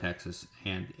kind of Texas,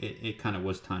 and it kind of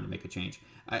was time to make a change.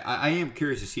 I am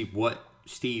curious to see what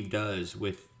Steve does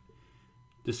with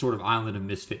the sort of island of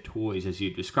misfit toys as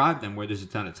you describe them, where there's a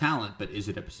ton of talent, but is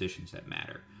it at positions that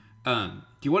matter? Do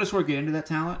you want to sort of get into that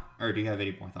talent, or do you have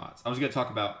any more thoughts? I was going to talk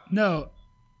about. No.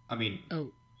 I mean,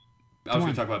 Oh, I was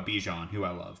going to talk about Bijan, who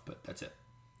I love, but that's it.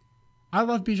 I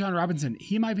love Bijan Robinson.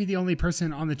 He might be the only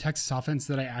person on the Texas offense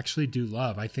that I actually do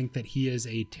love. I think that he is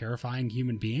a terrifying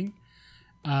human being.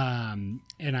 And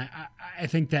I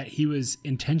think that he was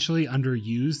intentionally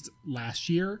underused last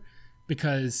year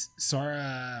because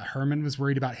Sarah Herman was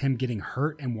worried about him getting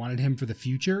hurt and wanted him for the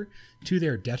future to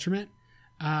their detriment.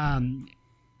 And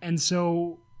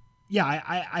so,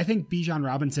 yeah, I think Bijan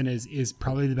Robinson is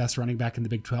probably the best running back in the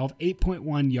Big 12.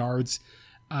 8.1 yards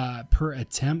per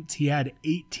attempt. He had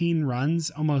 18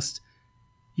 runs, almost,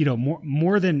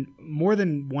 more than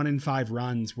 1 in 5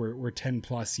 runs were 10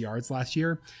 plus yards last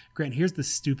year. Grant, here's the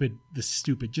stupid,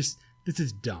 just, this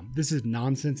is dumb. This is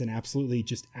nonsense and absolutely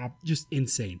just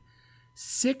insane.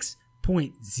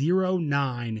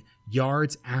 6.09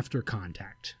 yards after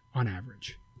contact on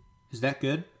average. Is that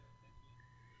good?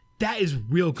 That is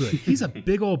real good. He's a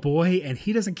big old boy, and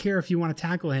he doesn't care if you want to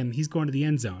tackle him. He's going to the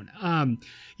end zone.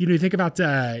 You think about,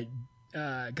 is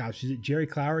it Jerry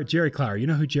Clower? Jerry Clower. You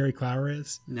know who Jerry Clower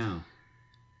is? No.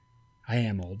 I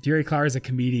am old. Jerry Clower is a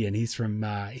comedian. He's from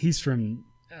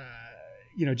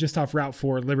just off Route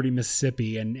 4, Liberty,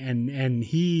 Mississippi, and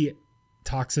he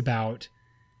talks about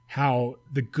how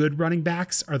the good running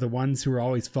backs are the ones who are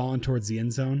always falling towards the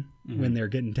end zone when they're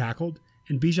getting tackled.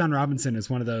 And Bijan Robinson is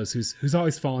one of those who's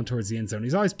always falling towards the end zone.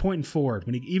 He's always pointing forward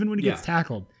even when he gets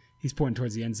tackled. He's pointing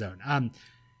towards the end zone.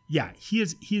 He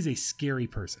is a scary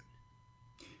person.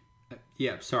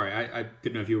 Yeah, sorry, I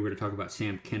didn't know if you were going to talk about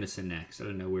Sam Kinison next. I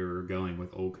didn't know where we were going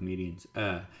with old comedians.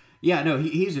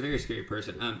 He's a very scary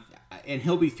person, and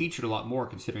he'll be featured a lot more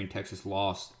considering Texas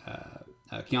lost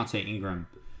Keontae Ingram.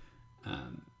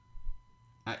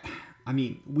 I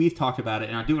mean, we've talked about it,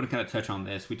 and I do want to kind of touch on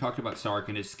this. We talked about Sark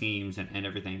and his schemes and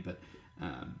everything, but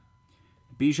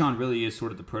Bijan really is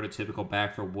sort of the prototypical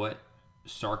back for what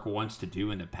Sark wants to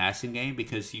do in the passing game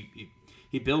because he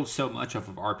builds so much off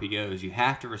of RPOs. You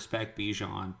have to respect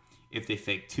Bijan if they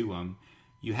fake to him.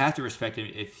 You have to respect him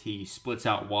if he splits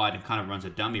out wide and kind of runs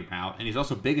a dummy route, and he's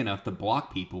also big enough to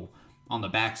block people on the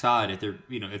backside if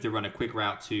they run a quick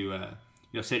route to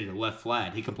say to the left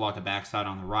flat. He can block the backside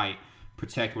on the right,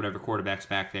 protect whatever quarterback's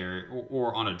back there,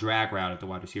 or on a drag route if the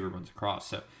wide receiver runs across.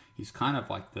 So he's kind of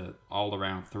like the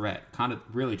all-around threat, kind of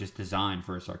really just designed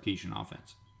for a Sarkisian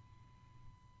offense.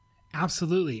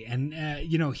 Absolutely. And,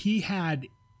 he had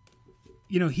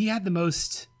the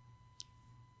most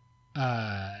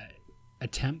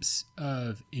attempts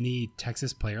of any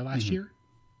Texas player last year.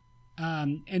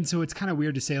 And so it's kind of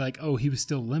weird to say like, oh, he was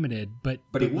still limited, but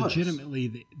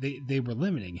legitimately they were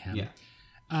limiting him. Yeah.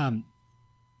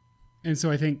 And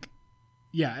so I think,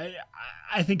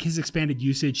 I think his expanded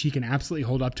usage, he can absolutely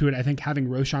hold up to it. I think having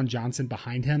Roschon Johnson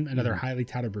behind him, another highly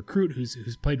touted recruit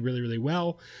who's played really, really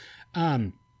well.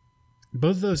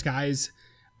 Both of those guys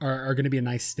are going to be a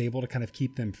nice stable to kind of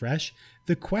keep them fresh.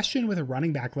 The question with a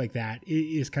running back like that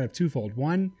is kind of twofold.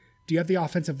 One, do you have the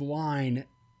offensive line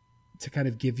to kind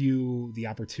of give you the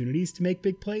opportunities to make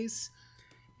big plays?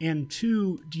 And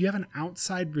two, do you have an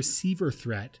outside receiver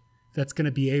threat that's going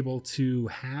to be able to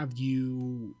have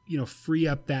you, free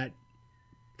up that?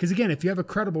 Because again, if you have a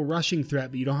credible rushing threat,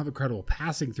 but you don't have a credible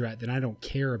passing threat, then I don't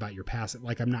care about your passing.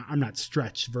 Like I'm not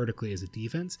stretched vertically as a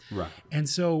defense. Right. And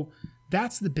so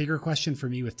that's the bigger question for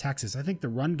me with Texas. I think the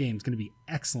run game is going to be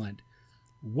excellent.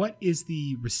 What is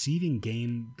the receiving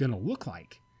game going to look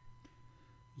like?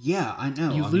 Yeah, I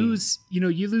know. You lose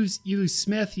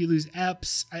Smith, you lose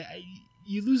Epps.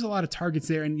 You lose a lot of targets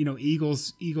there, and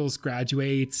Eagles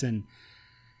graduates, and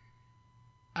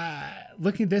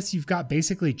looking at this, you've got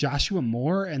basically Joshua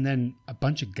Moore and then a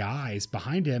bunch of guys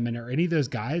behind him. And are any of those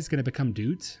guys going to become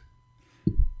dudes?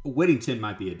 Whittington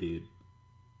might be a dude.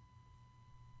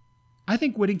 I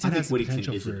think Whittington has the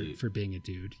potential for being a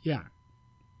dude. Yeah.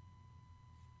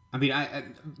 I mean,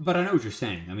 but I know what you're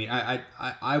saying. I mean,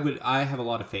 I have a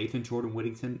lot of faith in Jordan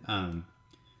Whittington.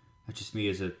 That's just me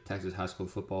as a Texas high school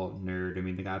football nerd. I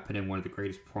mean, the guy put in one of the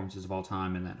greatest performances of all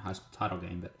time in that high school title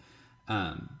game. But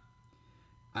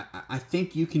I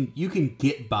think you can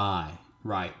get by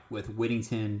right with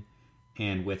Whittington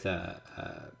and with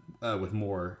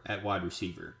Moore at wide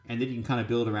receiver, and then you can kind of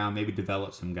build around, maybe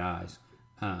develop some guys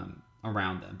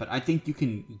around them. But I think you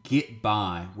can get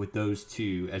by with those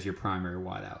two as your primary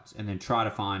wideouts, and then try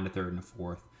to find a third and a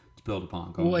fourth to build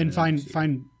upon. Well, and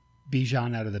find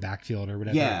Bijan out of the backfield or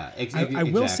whatever. Yeah, exactly. I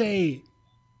will say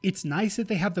it's nice that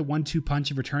they have the 1-2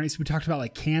 punch of returnees. We talked about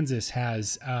like Kansas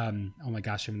has. Oh my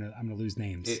gosh, I'm gonna lose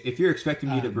names. If you're expecting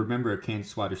me to remember a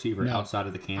Kansas wide receiver outside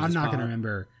of the Kansas, I'm not gonna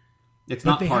remember. It's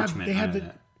not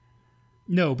Parchment.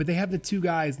 No, but they have the two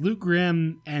guys, Luke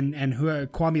Grimm and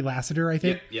Kwame Lassiter, I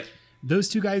think. Yep. Those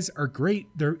two guys are great.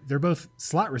 They're both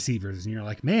slot receivers, and you're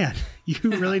like, man, you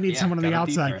really need someone on the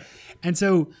outside. And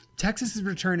so Texas is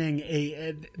returning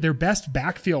their best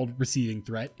backfield receiving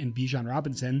threat in Bijan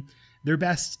Robinson, their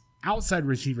best outside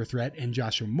receiver threat in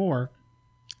Joshua Moore,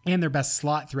 and their best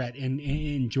slot threat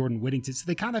in Jordan Whittington. So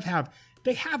they kind of have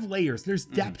layers. There's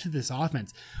depth to this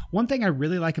offense. One thing I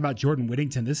really like about Jordan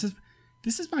Whittington, this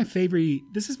is my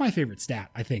favorite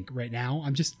stat, I think, right now.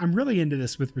 I'm really into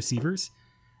this with receivers.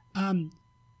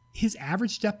 His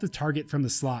average depth of target from the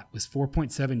slot was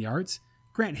 4.7 yards.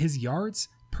 Grant, his yards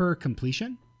per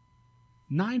completion,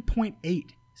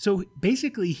 9.8. So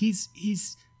basically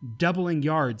he's doubling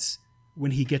yards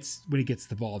when he gets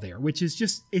the ball there, which is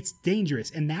just, it's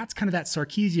dangerous. And that's kind of that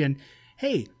Sarkisian,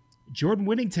 hey, Jordan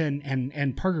Whittington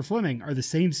and Parker Fleming are the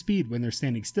same speed when they're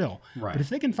standing still. Right. But if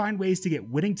they can find ways to get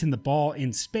Whittington the ball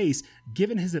in space,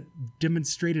 given his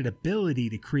demonstrated ability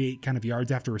to create kind of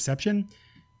yards after reception,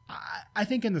 I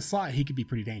think in the slot he could be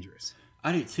pretty dangerous.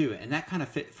 I do too, and that kind of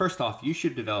fit. First off, you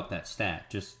should develop that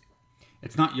stat. Just,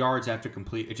 it's not yards after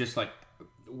complete. It's just like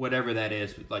whatever that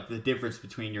is, like the difference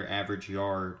between your average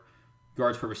yards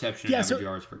per reception and average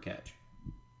yards per catch.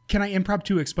 Can I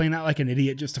impromptu explain that like an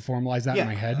idiot just to formalize that in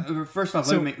my head? First off,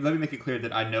 let me make it clear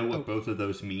that I know what both of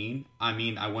those mean. I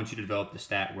mean, I want you to develop the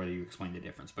stat where you explain the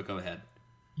difference, but go ahead.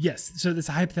 Yes, so this is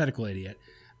a hypothetical idiot.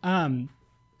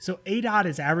 So ADOT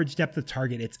is average depth of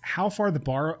target. It's how far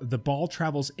the ball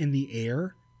travels in the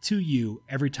air to you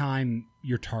every time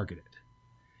you're targeted.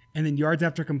 And then yards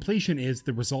after completion is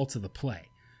the results of the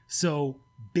play. So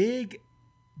big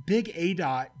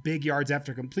ADOT, big yards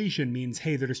after completion means,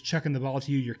 hey, they're just chucking the ball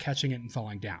to you, you're catching it and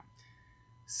falling down.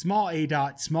 Small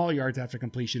ADOT, small yards after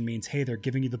completion means, hey, they're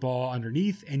giving you the ball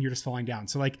underneath and you're just falling down.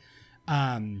 So like,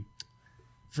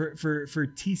 For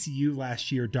TCU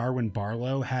last year, Darwin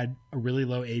Barlow had a really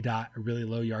low ADOT, a really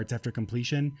low yards after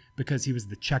completion because he was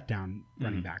the check down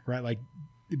running back, right? Like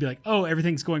they'd be like, oh,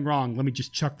 everything's going wrong. Let me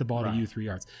just chuck the ball to you 3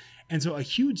 yards. And so a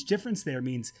huge difference there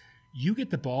means you get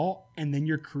the ball and then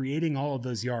you're creating all of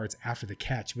those yards after the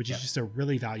catch, which is just a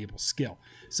really valuable skill.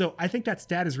 So I think that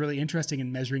stat is really interesting in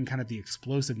measuring kind of the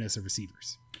explosiveness of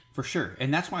receivers. For sure.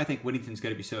 And that's why I think Whittington's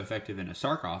going to be so effective in a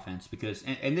Sark offense because,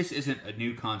 and this isn't a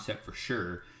new concept for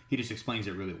sure. He just explains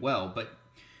it really well. But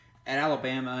at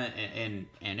Alabama and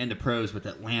in the pros with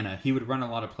Atlanta, he would run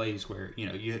a lot of plays where,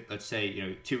 let's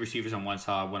say, two receivers on one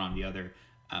side, one on the other.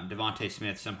 Devontae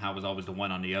Smith somehow was always the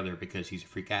one on the other because he's a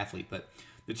freak athlete. But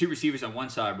the two receivers on one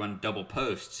side run double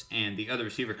posts and the other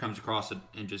receiver comes across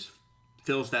and just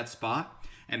fills that spot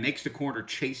and makes the corner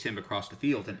chase him across the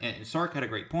field. And Sark had a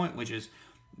great point, which is,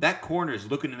 that corner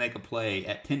is looking to make a play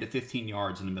at 10 to 15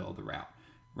 yards in the middle of the route,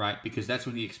 right? Because that's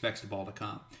when he expects the ball to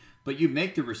come. But you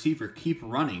make the receiver keep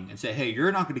running and say, hey,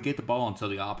 you're not going to get the ball until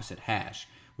the opposite hash,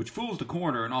 which fools the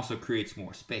corner and also creates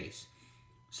more space.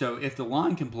 So if the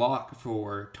line can block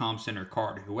for Thompson or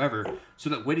Carter, whoever, so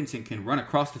that Whittington can run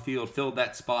across the field, fill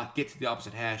that spot, get to the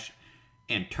opposite hash,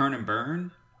 and turn and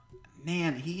burn,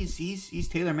 man, he's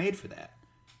tailor-made for that.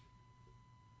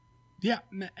 Yeah,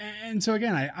 and so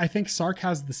again, I think Sark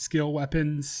has the skill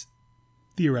weapons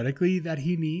theoretically that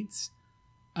he needs.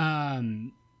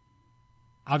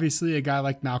 Obviously, a guy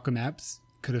like Malcolm Epps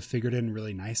could have figured in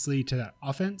really nicely to that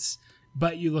offense,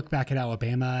 but you look back at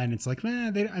Alabama and it's like,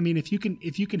 if you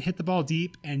can hit the ball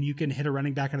deep and you can hit a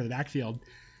running back out of the backfield,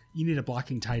 you need a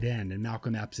blocking tight end, and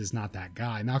Malcolm Epps is not that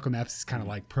guy. Malcolm Epps is kind of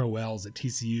like Pro Wells at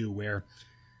TCU, where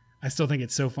I still think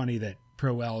it's so funny that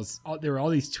Pro Wells, there were all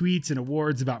these tweets and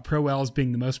awards about Pro Wells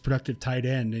being the most productive tight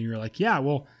end. And you're like, yeah,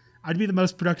 well, I'd be the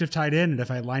most productive tight end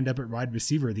if I lined up at wide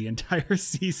receiver the entire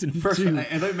season. First, and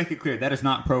let me make it clear, that is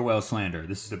not Pro Wells slander.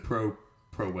 This is a Pro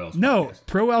Wells. No, podcast.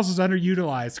 Pro Wells was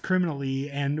underutilized criminally.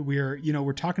 And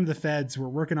we're talking to the feds. We're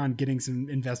working on getting some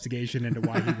investigation into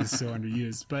why he was so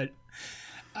underused. But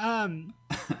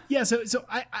yeah, so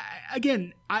I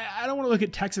don't want to look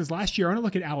at Texas last year. I want to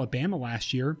look at Alabama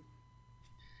last year.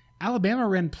 Alabama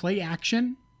ran play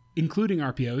action, including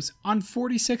RPOs, on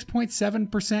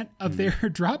 46.7% of their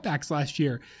dropbacks last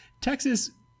year.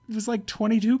 Texas was like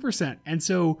 22%. And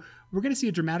so we're going to see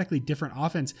a dramatically different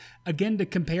offense. Again, to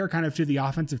compare kind of to the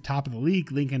offensive top of the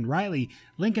league, Lincoln Riley.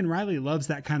 Lincoln Riley loves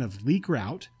that kind of leak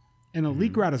route, and the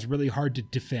leak route is really hard to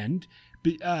defend.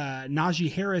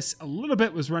 Najee Harris a little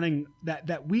bit was running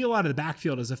that wheel out of the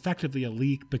backfield is effectively a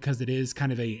leak because it is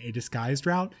kind of a disguised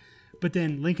route. But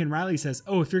then Lincoln Riley says,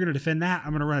 oh, if you're going to defend that,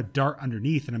 I'm going to run a dart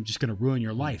underneath and I'm just going to ruin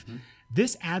your life. Mm-hmm.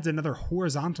 This adds another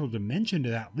horizontal dimension to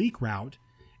that leak route.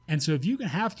 And so if you can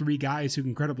have three guys who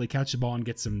can credibly catch the ball and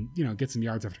get some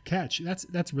yards after catch,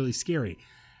 that's really scary.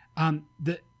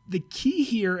 The key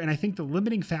here, and I think the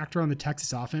limiting factor on the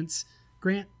Texas offense,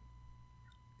 Grant,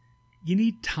 you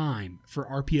need time for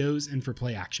RPOs and for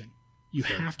play action. You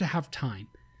have to have time.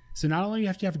 So not only do you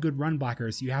have to have good run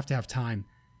blockers, you have to have time.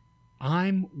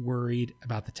 I'm worried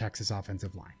about the Texas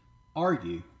offensive line. Are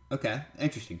you? Okay,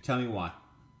 interesting. Tell me why.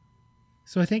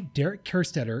 So I think Derek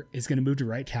Kerstetter is going to move to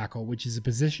right tackle, which is a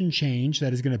position change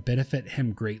that is going to benefit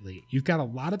him greatly. You've got a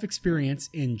lot of experience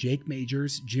in Jake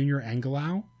Majors, Junior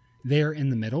Angelau there in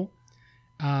the middle.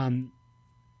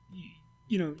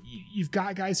 You've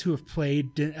got guys who have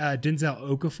played Denzel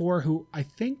Okafor, who I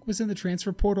think was in the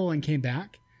transfer portal and came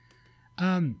back.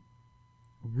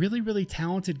 Really, really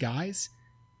talented guys.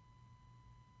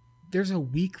 There's a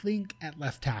weak link at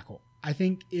left tackle. I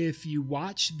think if you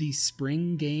watch the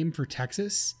spring game for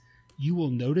Texas, you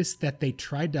will notice that they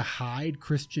tried to hide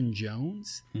Christian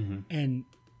Jones, and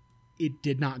it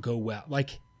did not go well.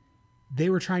 Like, they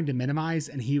were trying to minimize,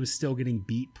 and he was still getting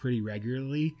beat pretty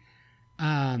regularly.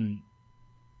 And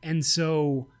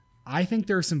so I think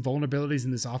there are some vulnerabilities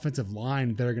in this offensive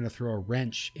line that are going to throw a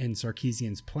wrench in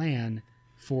Sarkisian's plan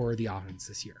for the offense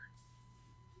this year.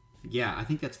 Yeah, I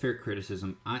think that's fair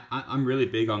criticism. I'm really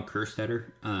big on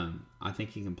Kerstetter. I think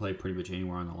he can play pretty much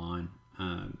anywhere on the line.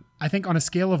 I think on a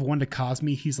scale of 1 to Cosme,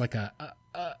 he's like a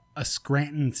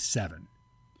Scranton 7,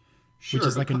 which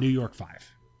is like a New York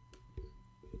 5.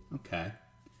 Okay.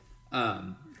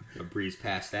 I'll breeze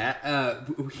past that.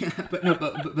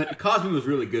 But Cosme was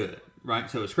really good, right?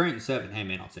 So a Scranton 7, hey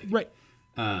man, I'll take it. Right.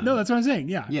 No, that's what I'm saying.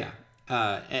 Yeah.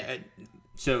 Yeah.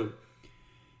 So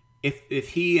if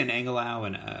he and Angelau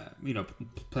and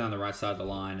play on the right side of the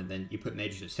line, and then you put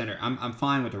Majors at center, I'm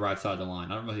fine with the right side of the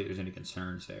line. I don't really think there's any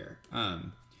concerns there.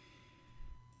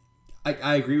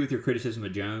 I agree with your criticism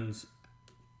of Jones.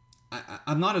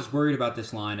 I'm not as worried about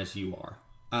this line as you are.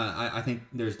 I think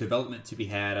there's development to be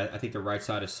had. I think the right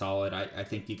side is solid. I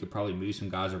think you could probably move some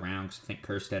guys around because I think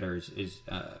Kerstetter is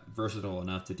versatile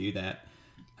enough to do that.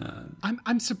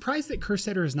 I'm surprised that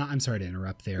Kerstetter is not. I'm sorry to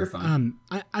interrupt there. You're fine.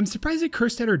 I'm surprised that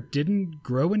Kerstetter didn't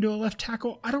grow into a left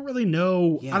tackle. I don't really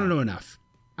know. Yeah. I don't know enough.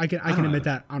 I can admit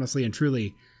that honestly and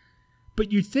truly.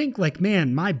 But you'd think, like,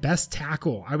 man, my best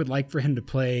tackle, I would like for him to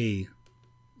play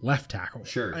left tackle.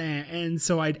 Sure. And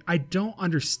so I don't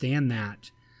understand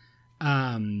that.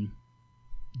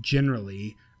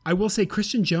 Generally, I will say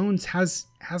Christian Jones has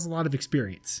a lot of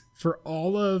experience. For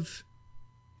all of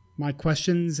my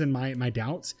questions and my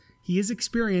doubts, he is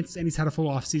experienced and he's had a full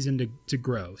off season to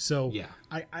grow. So yeah,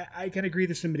 I can agree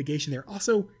there's some mitigation there.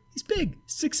 Also, he's big,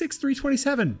 6'6",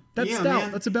 327. That's stout.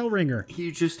 Man. That's a bell ringer.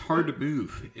 He's just hard to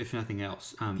move, if nothing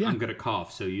else. I'm gonna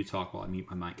cough, so you talk while I mute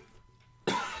my mic.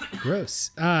 Gross.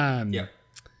 Yeah.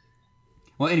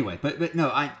 Well, anyway, but no,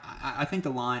 I think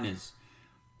the line is.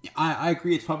 I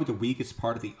agree. It's probably the weakest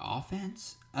part of the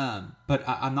offense, but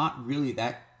I'm not really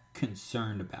that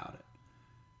concerned about it.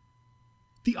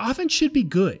 The offense should be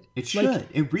good. It should.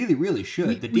 It really, really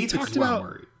should. The defense is where I'm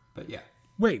worried. But yeah.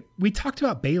 Wait, we talked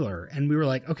about Baylor, and we were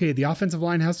like, okay, the offensive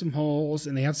line has some holes,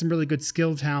 and they have some really good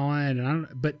skill talent,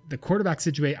 but the quarterback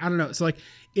situation, I don't know. So, like,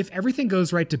 if everything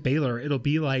goes right to Baylor, it'll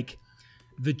be like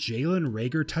the Jalen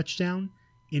Reagor touchdown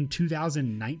in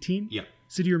 2019. Yeah.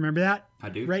 So do you remember that? I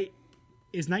do. Right?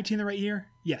 Is 19 the right year?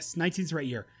 Yes, 19 is the right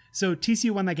year. So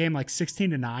TCU won that game like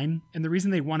 16-9, and the reason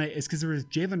they won it is because there was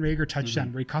Jalen Reagor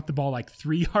touchdown where he caught the ball like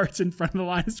 3 yards in front of the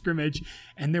line of scrimmage,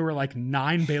 and there were like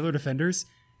 9 Baylor defenders,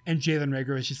 and Jalen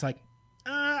Reagor was just like,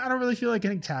 I don't really feel like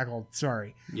getting tackled.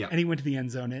 Sorry. Yep. And he went to the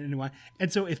end zone and won.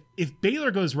 And so if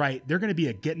Baylor goes right, they're going to be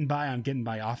a getting by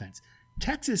offense.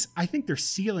 Texas, I think their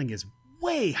ceiling is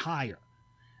way higher.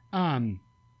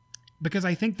 Because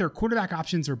I think their quarterback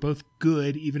options are both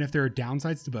good, even if there are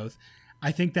downsides to both.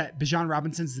 I think that Bijan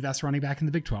Robinson's the best running back in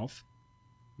the Big 12.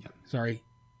 Yep. Sorry,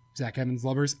 Zach Evans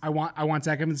lovers. I want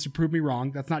Zach Evans to prove me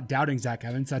wrong. That's not doubting Zach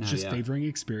Evans. That's favoring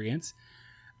experience.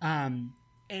 And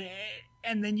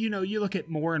then, you look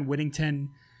at Moore and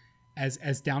Whittington as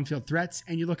downfield threats,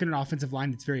 and you look at an offensive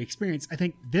line that's very experienced. I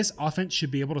think this offense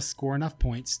should be able to score enough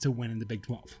points to win in the Big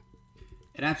 12.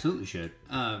 It absolutely should.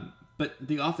 But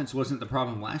the offense wasn't the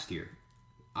problem last year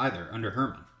either under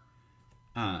Herman.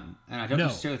 And I don't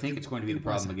necessarily think it's going to be the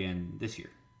problem again this year.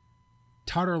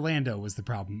 Todd Orlando was the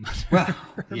problem. Well,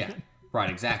 yeah, right,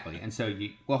 exactly. And so,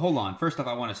 hold on. First off,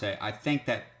 I want to say, I think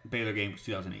that Baylor game was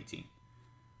 2018.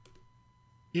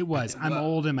 It was. I'm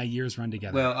old and my years run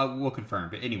together. Well, we'll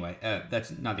confirm. But anyway, that's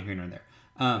neither here nor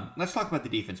there. Let's talk about the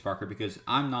defense, Parker, because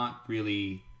I'm not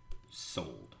really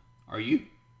sold. Are you?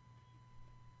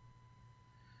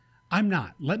 I'm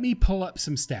not. Let me pull up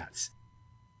some stats.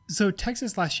 So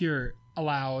Texas last year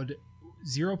allowed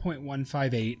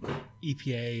 0.158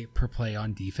 EPA per play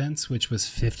on defense, which was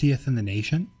 50th in the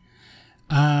nation.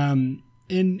 And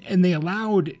they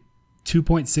allowed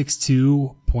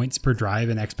 2.62 points per drive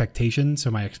in expectation. So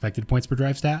my expected points per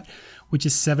drive stat, which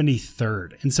is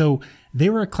 73rd. And so they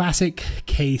were a classic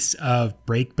case of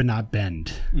break but not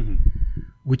bend,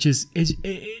 which is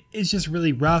just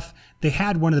really rough. They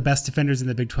had one of the best defenders in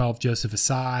the Big 12, Joseph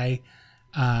Asai.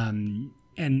 And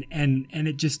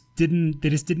it just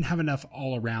didn't have enough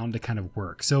all around to kind of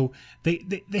work. So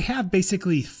they have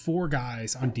basically 4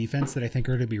 guys on defense that I think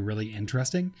are going to be really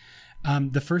interesting.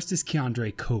 The first is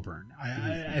Keondre Coburn.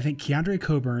 I think Keondre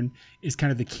Coburn is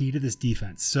kind of the key to this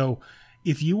defense. So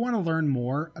if you want to learn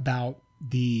more about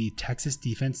the Texas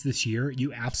defense this year,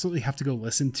 you absolutely have to go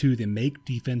listen to the Make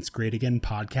Defense Great Again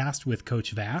podcast with Coach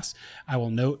Vass. I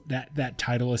will note that that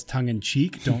title is tongue in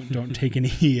cheek. Don't take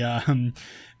any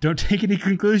don't take any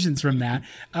conclusions from that.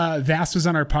 Vass was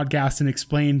on our podcast and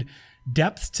explained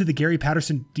depth to the Gary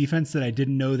Patterson defense that I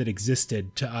didn't know that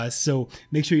existed to us. So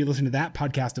make sure you listen to that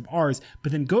podcast of ours,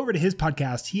 but then go over to his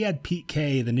podcast. He had Pete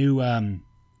Kay, the new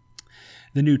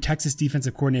Texas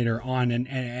defensive coordinator, on,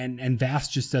 and Vass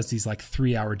just does these like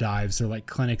 3-hour dives. They're like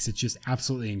clinics. It's just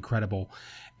absolutely incredible.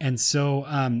 And so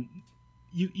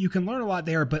you can learn a lot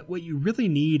there, but what you really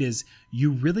need is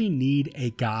you really need a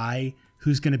guy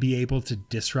who's going to be able to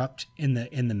disrupt in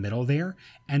the middle there.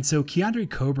 And so Keondre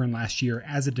Coburn last year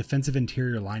as a defensive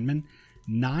interior lineman,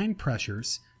 9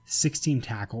 pressures, 16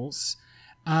 tackles.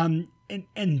 And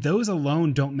those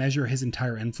alone don't measure his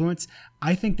entire influence.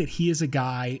 I think that he is a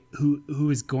guy who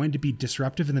is going to be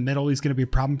disruptive in the middle. He's going to be a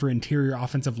problem for interior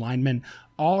offensive linemen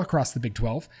all across the Big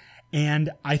 12. And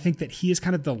I think that he is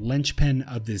kind of the linchpin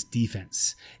of this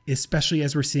defense, especially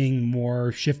as we're seeing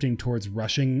more shifting towards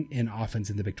rushing in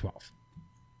offense in the Big 12.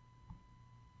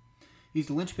 He's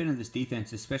the linchpin of this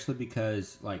defense, especially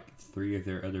because like 3 of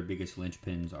their other biggest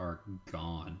linchpins are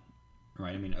gone.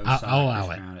 Right, I mean, Osai I'll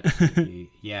allow it. Around at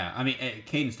safety. Yeah, I mean,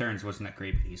 Caden Stearns wasn't that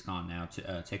great, but he's gone now.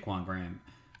 Taquan Graham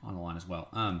on the line as well.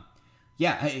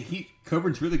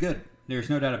 Coburn's really good. There's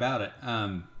no doubt about it.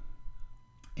 And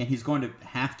he's going to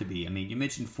have to be. I mean, you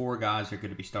mentioned 4 guys that are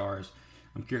going to be stars.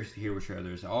 I'm curious to hear which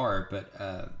others are, but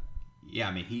I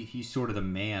mean, he's sort of the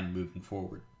man moving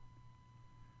forward.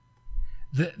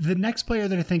 The next player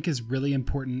that I think is really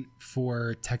important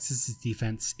for Texas's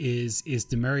defense is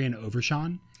Demarion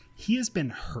Overshawn. He has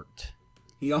been hurt.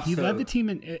 He led the team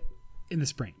in the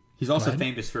spring. He's also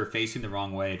famous for facing the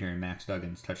wrong way during Max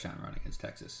Duggan's touchdown run against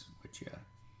Texas, which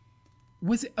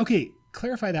was it, okay.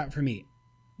 Clarify that for me.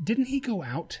 Didn't he go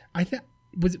out? I thought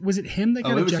was it him that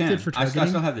got ejected for targeting? I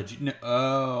still have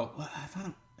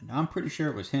I'm pretty sure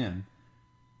it was him.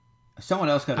 Someone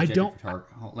else got ejected for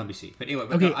targeting. Let me see. But anyway,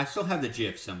 no, I still have the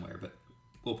GIF somewhere, but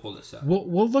we'll pull this up.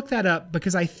 We'll look that up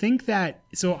because I think that.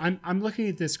 So I'm looking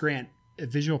at this, Grant. A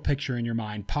visual picture in your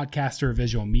mind, podcast or a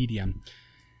visual medium.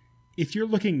 If you're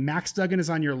looking, Max Duggan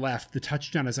is on your left, the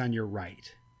touchdown is on your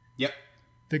right. Yep.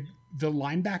 The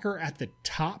linebacker at the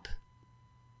top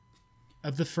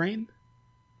of the frame.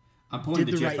 I'm pulling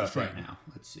the GIF up right now.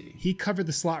 Let's see. He covered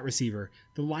the slot receiver.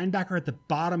 The linebacker at the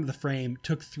bottom of the frame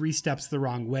took 3 steps the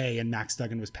wrong way, and Max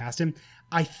Duggan was past him.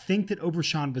 I think that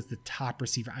Overshawn was the top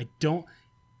receiver. I don't.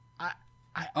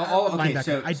 Okay.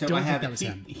 So I don't think that was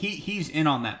him. He's in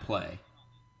on that play.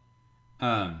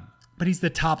 But he's the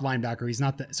top linebacker. He's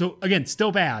not the. So again,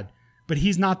 still bad. But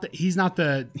he's not the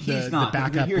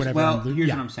backup. Here's whatever.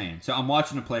 What I'm saying. So I'm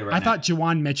watching a play right now. I thought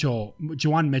Juwan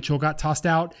Mitchell got tossed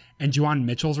out, and Juwan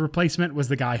Mitchell's replacement was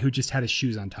the guy who just had his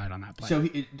shoes untied on that play. So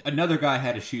another guy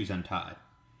had his shoes untied.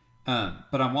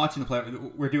 But I'm watching the play.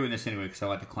 We're doing this anyway because I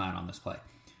like to clown on this play.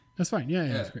 That's fine. Yeah,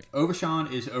 that's great.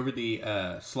 Overshawn is over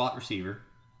the slot receiver,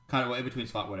 kind of in between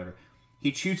slot, whatever.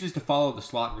 He chooses to follow the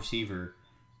slot receiver,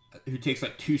 who takes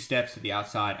like 2 steps to the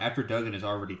outside after Duggan is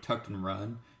already tucked and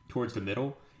run towards the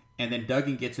middle, and then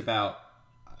Duggan gets about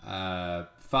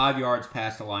 5 yards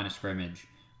past the line of scrimmage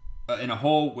in a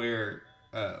hole where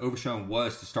Overshawn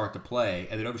was to start the play,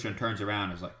 and then Overshawn turns around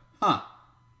and is like, huh,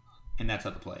 and that's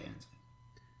how the play ends.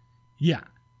 Yeah.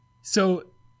 So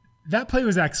that play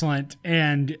was excellent,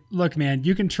 and look, man,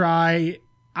 you can try.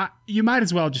 You might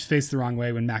as well just face the wrong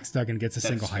way when Max Duggan gets a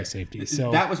single high safety.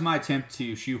 So that was my attempt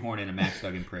to shoehorn in a Max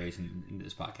Duggan praise into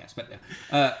this podcast. But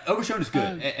Overshawn is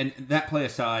good, and that play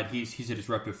aside, he's a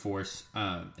disruptive force,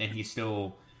 and he's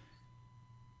still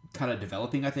kind of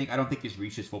developing. I don't think he's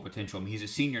reached his full potential. I mean, he's a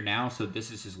senior now, so this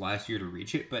is his last year to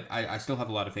reach it. But I still have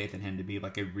a lot of faith in him to be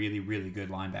like a really, really good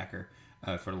linebacker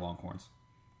for the Longhorns.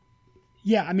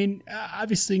 Yeah, I mean,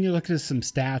 obviously, you look at some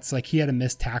stats, like he had a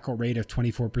missed tackle rate of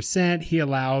 24%. He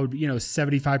allowed,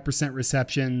 75%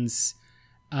 receptions.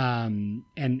 and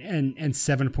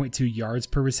 7.2 yards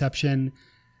per reception.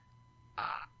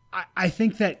 I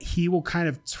think that he will kind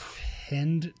of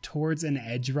tend towards an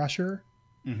edge rusher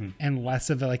and less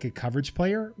of a coverage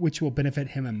player, which will benefit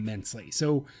him immensely.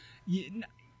 So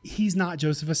he's not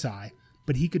Joseph Asai,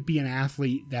 but he could be an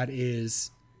athlete that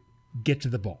is get to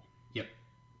the ball. Yep.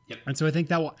 And so I think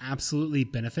that will absolutely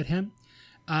benefit him.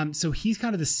 So he's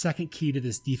kind of the second key to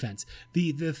this defense.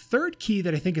 The third key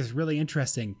that I think is really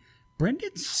interesting,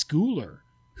 Brendan Schooler,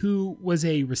 who was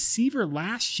a receiver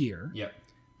last year. Yep.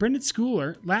 Brendan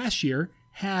Schooler last year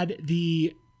had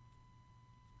the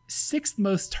sixth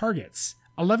most targets,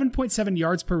 11.7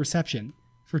 yards per reception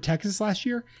for Texas last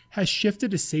year, has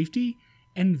shifted to safety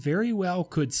and very well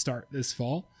could start this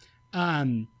fall.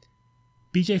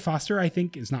 BJ Foster, I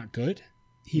think, is not good.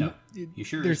 You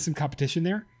sure There's is. some competition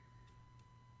there.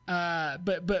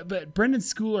 But Brendan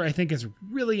Schooler, I think, is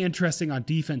really interesting on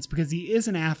defense because he is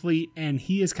an athlete and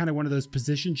he is kind of one of those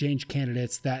position change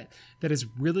candidates that is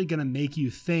really going to make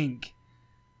you think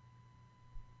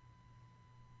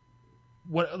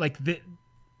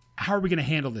how are we going to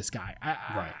handle this guy?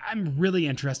 I'm really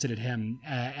interested in him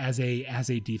as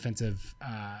a defensive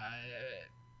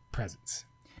presence.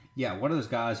 Yeah, one of those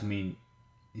guys. I mean,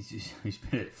 he's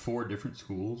been at 4 different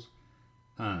schools.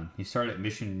 He started at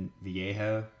Mission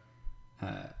Viejo.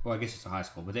 Well, I guess it's a high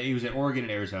school, but he was at Oregon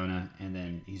and Arizona, and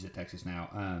then he's at Texas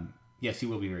now. Yes, he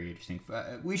will be very interesting.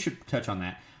 We should touch on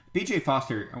that. B.J.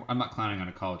 Foster, I'm not clowning on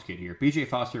a college kid here. B.J.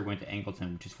 Foster went to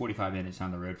Angleton, which is 45 minutes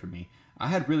down the road from me. I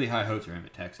had really high hopes for him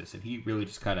at Texas, and he really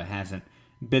just kind of hasn't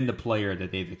been the player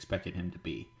that they've expected him to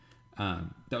be.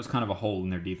 That was kind of a hole in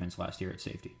their defense last year at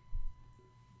safety.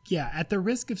 Yeah, at the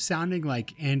risk of sounding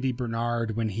like Andy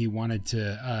Bernard when he wanted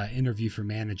to interview for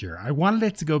manager, I wanted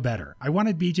it to go better. I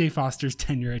wanted B.J. Foster's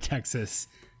tenure at Texas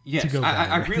to go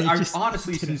better. I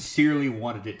honestly, sincerely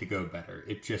wanted it to go better.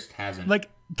 It just hasn't. Like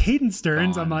Caden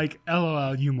Stearns, I'm like,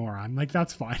 LOL, you moron. Like,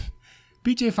 that's fine.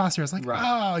 B.J. Foster, I was like,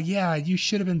 oh, yeah, you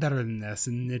should have been better than this,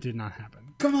 and it did not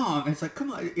happen. Come on. It's like,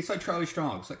 come on. It's like Charlie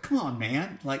Strong. It's like, come on,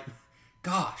 man. Like,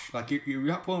 gosh. Like, you're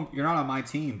not on my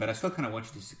team, but I still kind of want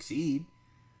you to succeed.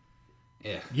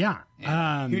 Yeah.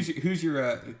 Who's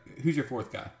your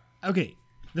fourth guy? Okay,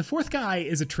 the fourth guy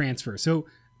is a transfer. So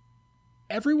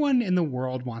everyone in the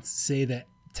world wants to say that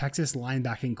Texas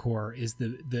linebacking core is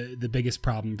the biggest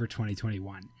problem for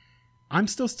 2021. I'm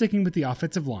still sticking with the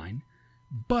offensive line,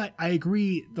 but I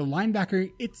agree the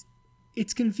linebacker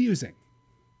it's confusing.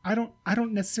 I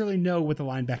don't necessarily know what the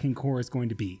linebacking core is going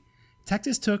to be.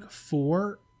 Texas took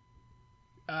 4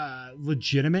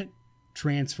 legitimate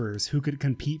transfers who could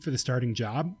compete for the starting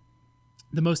job.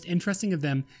 The most interesting of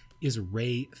them is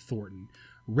Ray Thornton.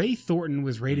 Ray Thornton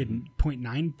was rated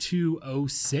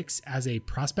 .9206 as a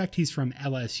prospect. He's from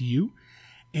LSU.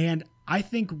 And I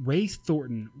think Ray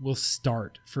Thornton will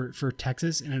start for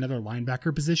Texas in another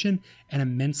linebacker position and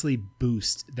immensely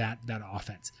boost that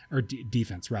offense or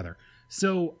defense rather.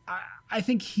 So I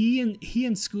think he and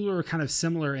Schooler are kind of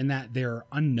similar in that they're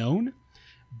unknown,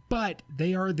 but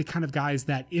they are the kind of guys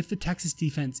that if the Texas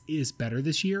defense is better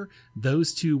this year,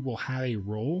 those two will have a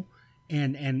role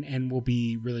and will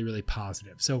be really, really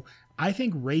positive. So I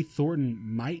think Ray Thornton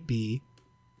might be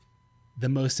the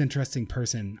most interesting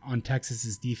person on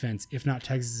Texas's defense, if not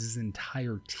Texas's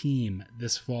entire team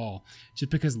this fall, just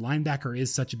because linebacker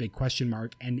is such a big question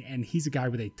mark, and he's a guy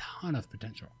with a ton of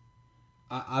potential.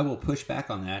 I will push back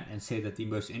on that and say that the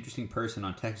most interesting person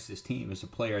on Texas's team is a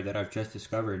player that I've just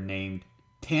discovered named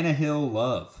Tannehill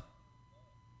Love,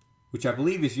 which I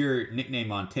believe is your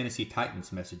nickname on Tennessee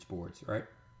Titans message boards, right?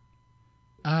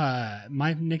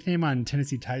 My nickname on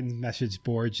Tennessee Titans message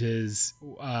boards is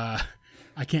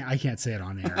I can't say it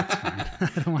on air. It's fine. I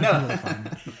don't want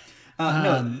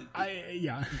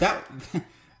to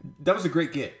That was a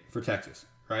great get for Texas,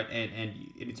 right? And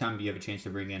anytime you have a chance to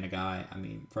bring in a guy, I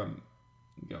mean, from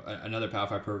another Power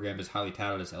 5 program as highly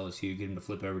touted as LSU, get him to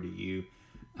flip over to you,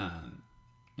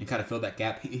 and kind of fill that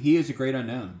gap. He is a great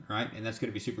unknown, right? And that's going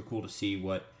to be super cool to see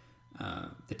what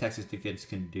the Texas defense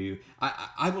can do.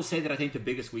 I will say that I think the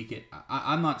biggest weakness,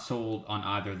 I'm not sold on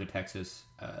either of the Texas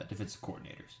defensive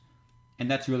coordinators. And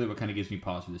that's really what kind of gives me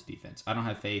pause for this defense. I don't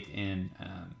have faith in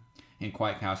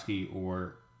Kwiatkowski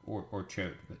or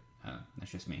Choate, but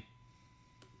that's just me.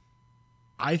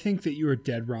 I think that you are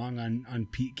dead wrong on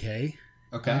Pete K.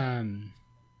 Okay. And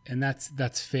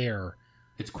that's fair.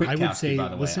 It's Kwiatkowski, by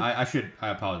the way. I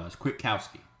apologize.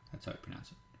 Kwiatkowski. That's how you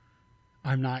pronounce it.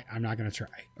 I'm not going to try.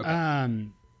 Okay.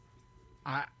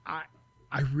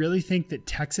 I really think that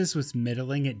Texas was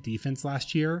middling at defense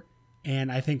last year,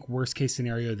 and I think worst case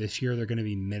scenario this year they're going to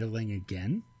be middling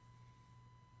again.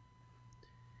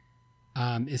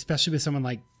 especially with someone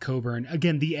like Coburn.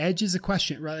 Again, the edge is a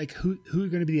question, right? Like who are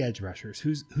going to be the edge rushers?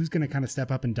 Who's going to kind of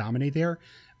step up and dominate there?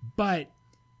 But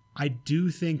I do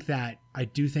think that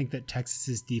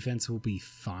Texas's defense will be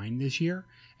fine this year.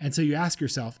 And so you ask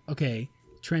yourself, okay,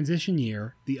 transition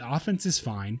year, the offense is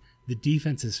fine, the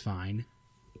defense is fine.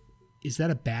 Is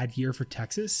that a bad year for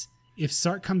Texas? If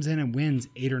Sark comes in and wins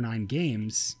 8 or 9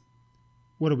 games,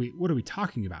 what are we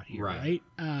talking about here, right?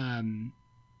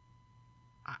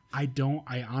 I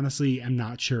honestly am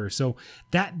not sure. So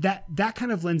that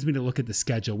kind of lends me to look at the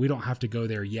schedule. We don't have to go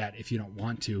there yet if you don't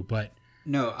want to, but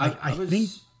no,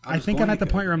 I think I'm at the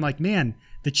point where I'm like, man,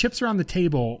 the chips are on the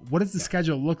table. What does the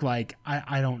schedule look like?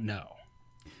 I don't know.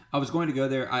 I was going to go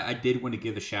there. I did want to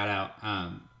give a shout out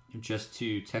just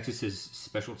to Texas's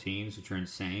special teams, which are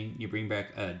insane. You bring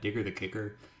back Digger the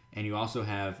kicker, and you also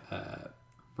have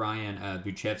Ryan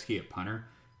Buchevsky at punter.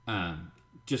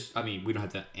 We don't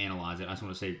have to analyze it. I just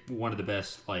want to say one of the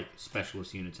best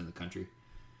specialist units in the country.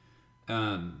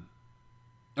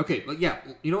 Okay, but yeah,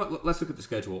 you know what? Let's look at the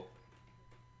schedule.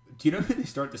 Do you know who they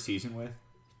start the season with?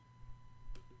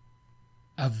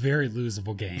 A very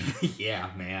losable game. Yeah,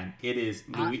 man. It is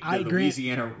the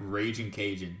Louisiana Raging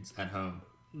Cajuns at home.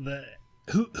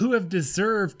 Who have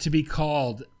deserved to be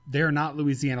called, they're not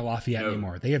Louisiana Lafayette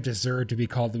anymore. They have deserved to be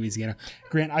called Louisiana.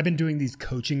 Grant, I've been doing these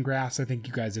coaching graphs. I think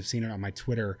you guys have seen it on my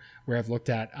Twitter, where I've looked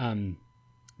at kind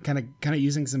of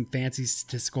using some fancy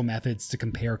statistical methods to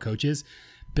compare coaches.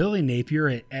 Billy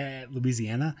Napier at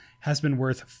Louisiana has been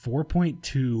worth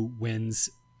 4.2 wins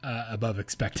above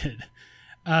expected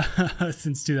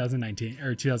since 2019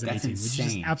 or 2018, which is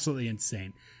just absolutely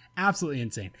insane. Absolutely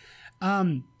insane.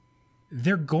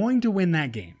 They're going to win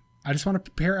that game. I just want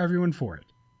to prepare everyone for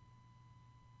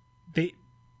it.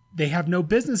 They have no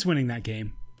business winning that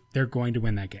game. They're going to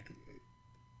win that game.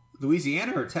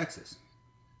 Louisiana or Texas?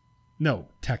 No,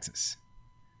 Texas.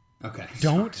 Okay.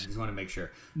 Don't. Sorry, I just want to make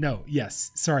sure. No.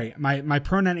 Yes. Sorry. My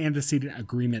pronoun antecedent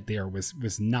agreement there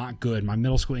was not good. My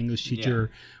middle school English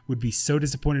teacher would be so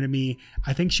disappointed in me.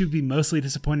 I think she would be mostly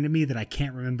disappointed in me that I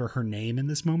can't remember her name in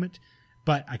this moment,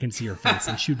 but I can see her face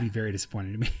and she would be very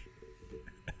disappointed in me.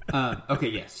 Okay.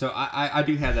 Yeah. So I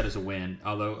do have that as a win,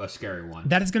 although a scary one.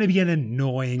 That is going to be an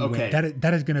annoying win.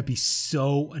 That is going to be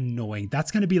so annoying. That's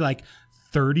going to be like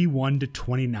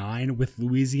 31-29 with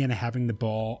Louisiana having the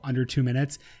ball under 2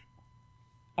 minutes.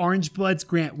 Orange Bloods,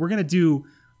 Grant, we're going to do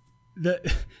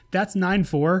that's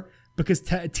 9-4 because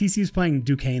TCU's playing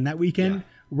Duquesne that weekend. Yeah.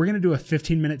 We're going to do a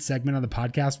 15-minute segment on the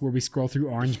podcast where we scroll through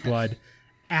Orange Blood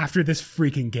after this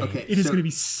freaking game. Okay, it is going to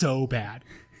be so bad.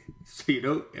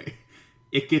 So,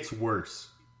 it gets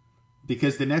worse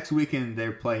because the next weekend they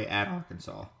play at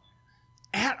Arkansas.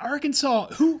 At Arkansas?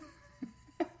 Who?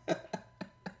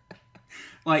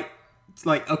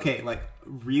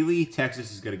 Really,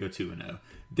 Texas is going to go 2-0.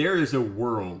 There is a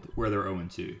world where they're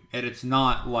 0-2, and it's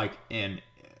not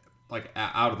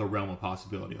out of the realm of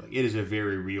possibility. Like, it is a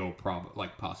very real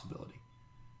possibility.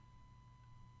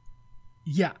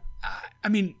 Yeah, I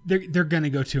mean they're going to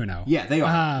go 2-0. Yeah, they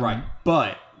are right,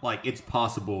 but it's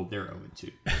possible they're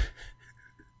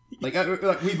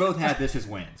 0-2. We both had this as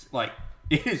wins.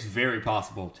 It is very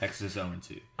possible Texas is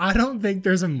 0-2. I don't think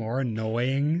there's a more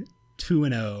annoying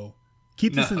 2-0.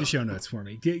 Keep this in the show notes for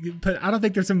me. But I don't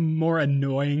think there's a more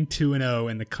annoying 2-0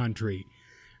 in the country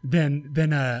than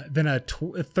a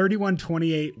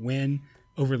 31-28 win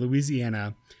over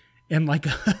Louisiana and a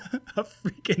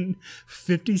freaking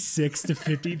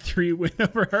 56-53 win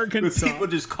over Arkansas. With people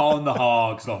just calling the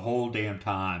Hogs the whole damn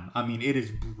time. I mean, it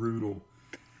is brutal.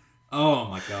 Oh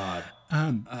my God.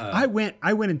 I went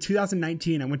in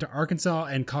 2019. I went to Arkansas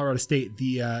and Colorado State.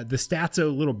 The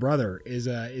Statso little brother is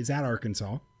at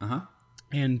Arkansas.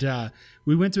 And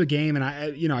we went to a game, and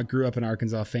I grew up an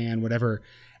Arkansas fan, whatever.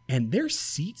 And their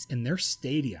seats in their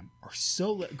stadium are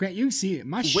so Grant, you can see it.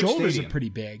 My shoulders are pretty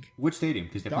big. Which stadium?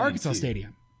 Because the Arkansas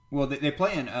Stadium. Well, they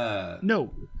play in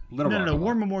no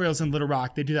War Memorial's in Little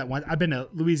Rock. They do that once. I've been to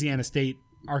Louisiana State,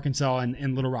 Arkansas,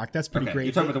 and Little Rock. That's pretty great.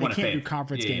 You're talking about the one they can't do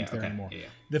conference games there anymore.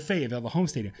 The Fayetteville, the home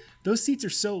stadium. Those seats are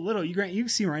so little. You can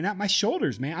see right now my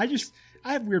shoulders, man.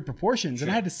 I have weird proportions, and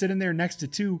I had to sit in there next to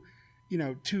two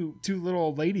little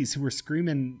old ladies who were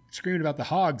screaming about the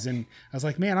Hogs, and I was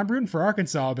like, man, I'm rooting for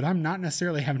Arkansas, but I'm not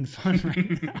necessarily having fun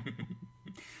right now.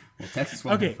 Well, Texas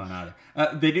won't have fun either.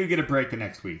 They do get a break the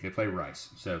next week. They play Rice,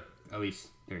 so at least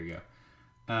there you go.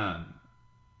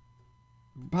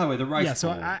 By the way, the Rice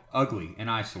Bowl, ugly and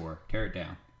eyesore. Tear it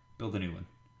down. Build a new one.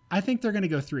 I think they're going to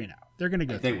go 3-0. They're going to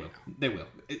go. They will. They will.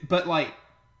 But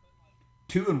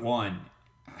 2-1.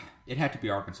 It had to be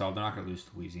Arkansas. They're not going to lose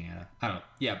to Louisiana. I don't know.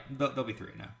 Yeah, they'll be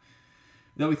 3-0.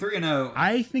 They'll be 3-0.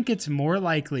 I think it's more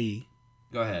likely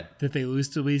Go ahead. that they lose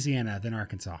to Louisiana than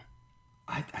Arkansas.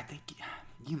 I think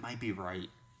you might be right.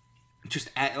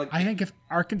 I think if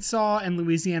Arkansas and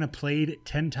Louisiana played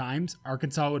 10 times,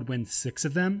 Arkansas would win 6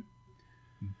 of them.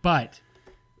 But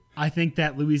I think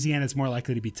that Louisiana is more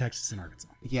likely to beat Texas than Arkansas.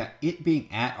 Yeah, it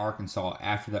being at Arkansas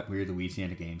after that weird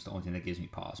Louisiana game is the only thing that gives me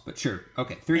pause. But sure,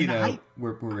 okay, 3-0,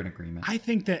 we're in agreement. I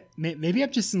think that maybe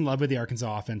I'm just in love with the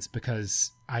Arkansas offense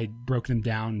because I broke them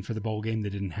down for the bowl game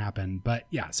that didn't happen. But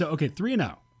yeah, so okay,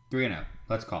 3-0. 3-0,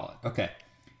 let's call it. Okay.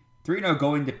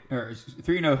 3-0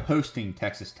 3-0 hosting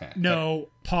Texas Tech. No,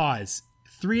 pause.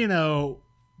 3-0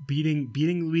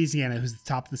 beating Louisiana, who's the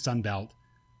top of the Sun Belt.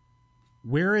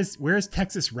 Where is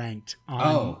Texas ranked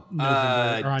on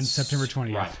November or on September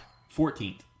 20th? Right,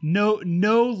 14th.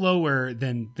 No lower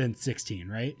than 16,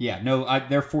 right? Yeah, no,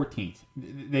 they're 14th.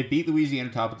 They beat Louisiana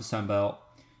top of the Sun Belt.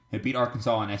 They beat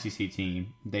Arkansas, an SEC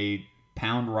team. They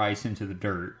pound Rice into the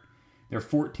dirt. They're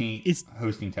 14th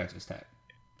hosting Texas Tech.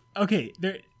 Okay,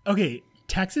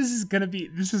 Texas is gonna be.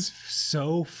 This is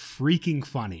so freaking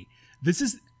funny. This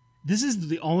is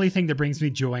the only thing that brings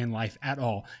me joy in life at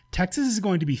all. Texas is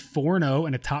going to be 4-0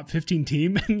 and a top 15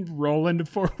 team and roll into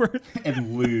Fort Worth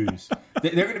and lose.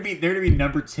 They're gonna be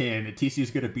number 10, and TCU's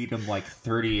gonna beat them like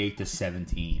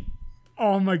 38-17.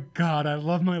 Oh my God, I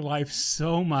love my life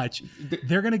so much.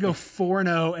 They're gonna go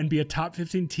 4-0 and be a top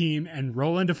 15 team and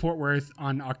roll into Fort Worth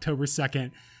on October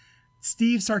 2nd.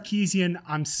 Steve Sarkisian,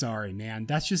 I'm sorry, man.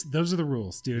 Those are the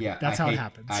rules, dude. Yeah, that's how it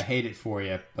happens. I hate it for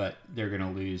you, but they're going to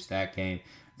lose that game.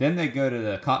 Then they go to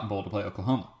the Cotton Bowl to play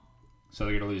Oklahoma. So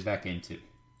they're going to lose that game too.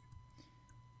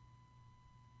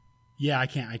 Yeah, I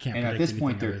can't. And at this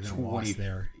point, they're 20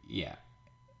 there. Yeah,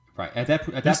 right. At that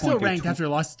they're point, still ranked after a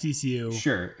loss to TCU.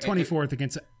 Sure, 24th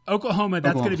against Oklahoma.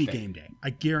 That's going to be game day. I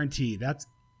guarantee. That's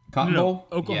Cotton Bowl.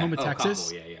 Oklahoma, yeah. Texas.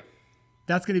 Cotton Bowl, yeah.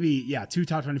 That's going to be, 2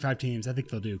 top 25 teams. I think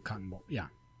they'll do Cotton Bowl. Yeah.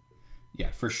 Yeah,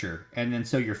 for sure. And then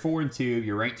so you're 4-2,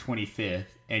 you're ranked 25th,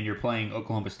 and you're playing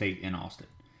Oklahoma State in Austin.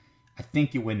 I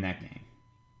think you win that game.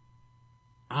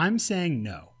 I'm saying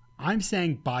no. I'm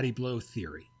saying body blow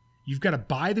theory. You've got to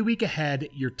bye the week ahead.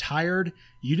 You're tired.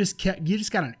 You just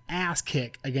got an ass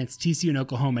kick against TCU and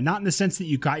Oklahoma. Not in the sense that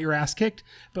you got your ass kicked,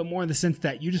 but more in the sense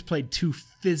that you just played 2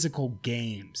 physical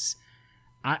games.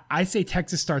 I say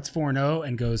Texas starts 4-0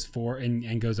 and goes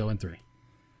 0-3.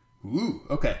 Ooh,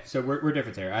 okay. So we're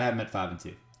different there. I have them at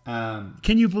 5-2.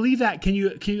 Can you believe that? Can you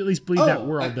at least believe that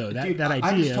world though? That idea.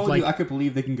 I just told of you I could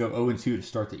believe they can go 0-2 to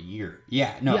start the year.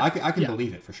 Yeah, no, I can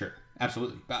believe it for sure.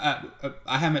 Absolutely. I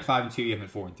have them at 5-2. You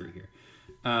have them at 4-3 here.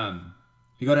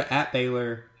 You go to at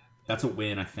Baylor. That's a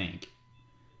win, I think.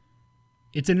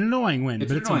 It's an annoying win, but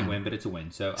it's a win. But it's a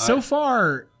win. So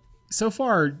far.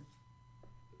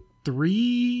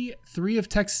 Three of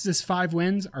Texas's 5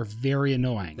 wins are very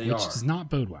annoying, which does not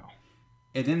bode well.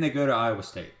 And then they go to Iowa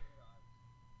State.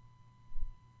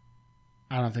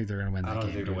 I don't think they're going to win that game. I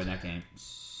don't think they're going to win that game.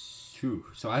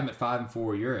 So I'm at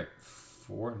 5-4. You're at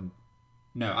 4.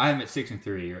 No, I'm at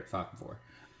 6-3. You're at 5-4.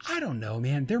 I don't know,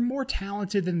 man. They're more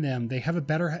talented than them.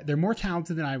 They're more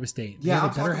talented than Iowa State. They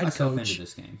have a better head coach. Into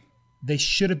this game. They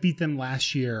should have beat them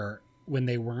last year when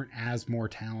they weren't as more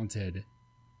talented.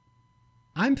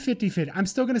 I'm 50-50. I'm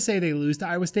still going to say they lose to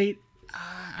Iowa State.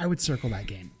 I would circle that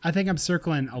game. I think I'm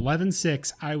circling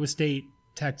 11-6 Iowa State,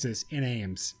 Texas in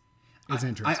Ames. Is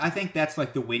interesting. I think that's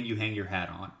like the win you hang your hat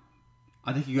on.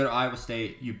 I think you go to Iowa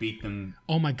State, you beat them.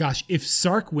 Oh my gosh. If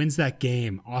Sark wins that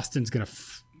game, Austin's going to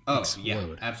explode.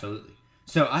 Yeah, absolutely.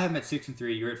 So I have them at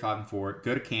 6-3. You're at 5-4.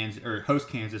 Go to Kansas or host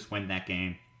Kansas, win that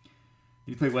game.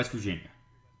 You play West Virginia.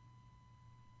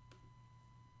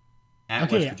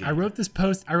 Okay, I wrote this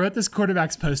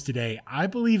quarterback's post today. I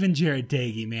believe in Jarret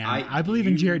Doege, man. I believe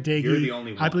in Jarret Doege. You're the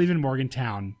only one. I believe in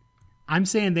Morgantown. I'm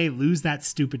saying they lose that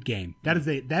stupid game. That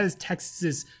is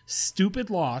Texas's stupid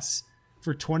loss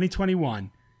for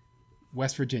 2021.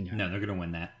 West Virginia. No, they're going to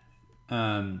win that.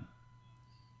 And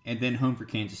then home for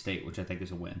Kansas State, which I think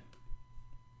is a win.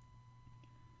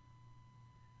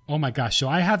 Oh my gosh! So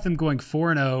I have them going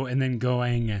 4-0 and then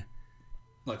going.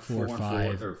 Like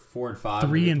 4-5 or 4-5,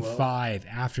 3-5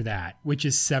 after that, which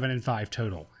is 7-5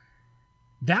 total.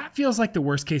 That feels like the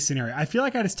worst case scenario. I feel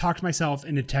like I just talked myself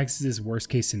into Texas's worst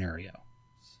case scenario.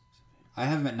 I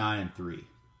have them at 9-3.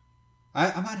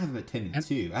 I might have them at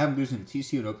 10-2. I have them losing to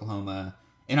TCU and Oklahoma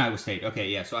and Iowa State. Okay,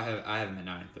 yeah. So I have them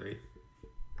at 9-3.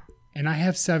 And I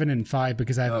have 7-5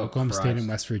 because I have Oklahoma State and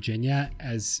West Virginia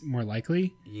as more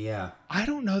likely. Yeah. I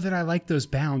don't know that I like those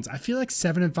bounds. I feel like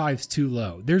 7-5 is too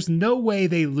low. There's no way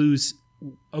they lose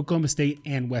Oklahoma State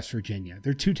and West Virginia.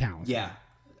 They're too talented. Yeah.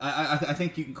 I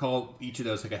think you can call each of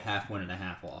those like a half win and a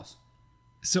half loss.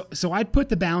 So I'd put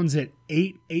the bounds at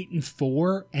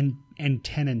 8-4, and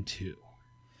 10-2.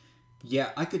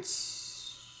 Yeah, I could.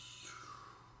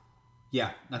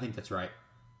 Yeah, I think that's right.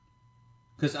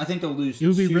 Because I think they'll lose. It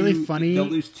would be really funny. They'll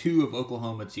lose 2 of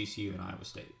Oklahoma, TCU, and Iowa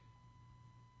State.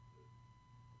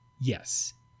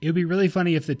 Yes, it would be really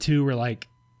funny if the 2 were like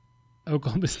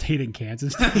Oklahoma State and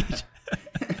Kansas State.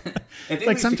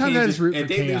 Like sometimes I just root for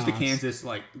chaos. If they lose to Kansas,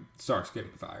 like Sark's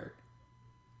getting fired.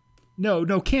 No,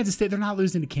 Kansas State. They're not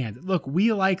losing to Kansas. Look,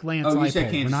 we like Lance Leipold. You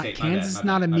said Kansas State. Kansas is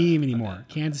not a meme anymore.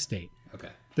 Kansas State. Okay.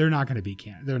 They're not going to be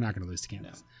Kansas. They're not going to lose to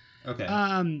Kansas. No.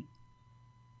 Okay.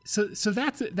 So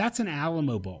that's an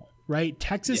Alamo Bowl, right?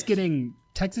 Texas getting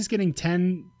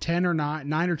 10 or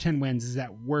 9 or 10 wins is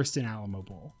at worst an Alamo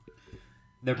Bowl.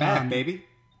 They're back, baby,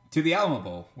 to the Alamo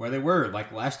Bowl where they were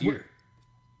like last year.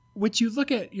 Which you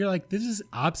look at, you're like, this is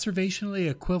observationally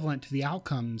equivalent to the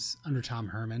outcomes under Tom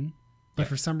Herman, but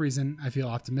for some reason I feel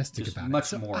optimistic about it.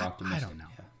 Much more optimistic. I don't know.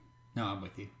 Yeah. No, I'm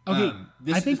with you. Okay,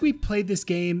 I think we played this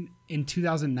game in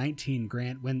 2019,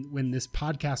 Grant, when this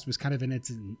podcast was kind of in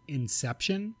its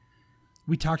inception.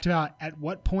 We talked about at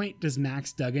what point does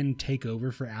Max Duggan take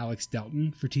over for Alex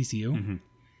Delton for TCU? Mm-hmm.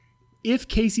 If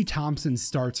Casey Thompson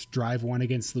starts drive 1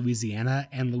 against Louisiana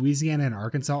and Louisiana and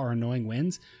Arkansas are annoying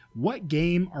wins, what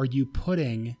game are you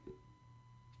putting?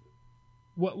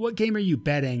 What game are you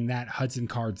betting that Hudson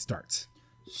Card starts?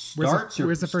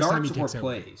 Where's the first time he takes over?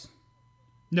 Plays?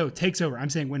 No, takes over. I'm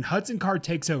saying when Hudson Card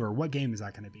takes over, what game is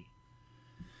that going to be?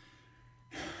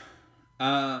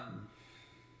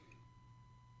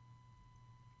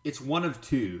 It's one of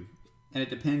 2, and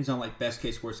it depends on like best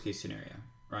case, worst case scenario,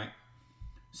 right?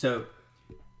 So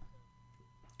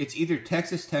it's either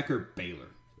Texas Tech or Baylor.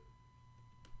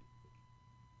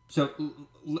 So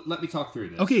let me talk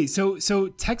through this. Okay, so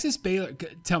Texas Baylor.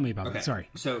 Tell me about that. Sorry.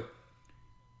 So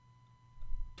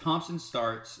Thompson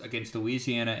starts against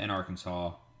Louisiana and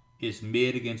Arkansas, is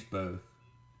mid against both.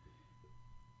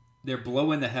 They're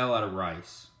blowing the hell out of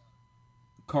Rice.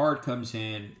 Card comes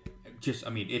in,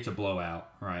 it's a blowout,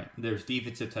 right? There's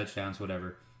defensive touchdowns,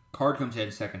 whatever. Card comes in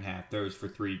second half, throws for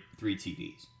three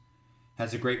TDs.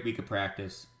 Has a great week of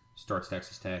practice, starts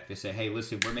Texas Tech. They say, hey,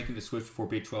 listen, we're making the switch before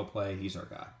Big 12 play. He's our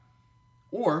guy.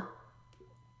 Or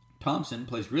Thompson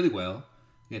plays really well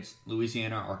against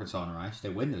Louisiana, Arkansas, and Rice. They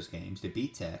win those games. They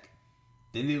beat Tech.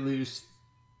 Then they lose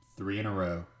 3 in a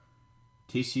row.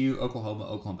 TCU,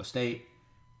 Oklahoma State.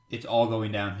 It's all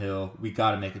going downhill. We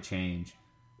got to make a change.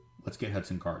 Let's get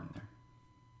Hudson Card in there.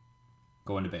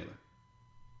 Going to Baylor.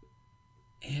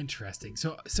 Interesting.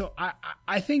 So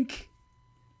I think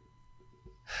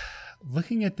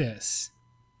looking at this,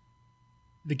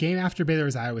 the game after Baylor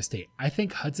is Iowa State. I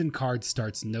think Hudson Card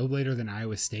starts no later than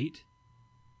Iowa State.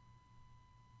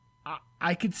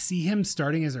 I could see him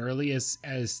starting as early as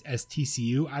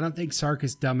TCU. I don't think Sark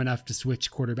is dumb enough to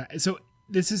switch quarterback. So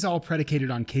this is all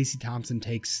predicated on Casey Thompson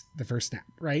takes the first snap,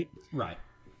 right? Right.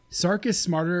 Sark is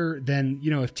smarter than,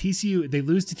 if they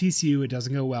lose to TCU, it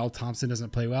doesn't go well. Thompson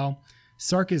doesn't play well.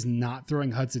 Sark is not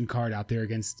throwing Hudson Card out there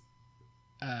against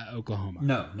Oklahoma.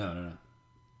 No.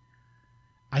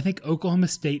 I think Oklahoma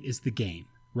State is the game,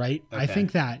 right? Okay. I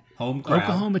think that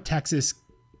Oklahoma, Texas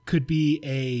could be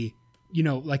a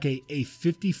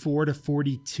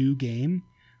 54-42 game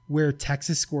where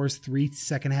Texas scores 3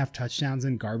 second half touchdowns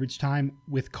in garbage time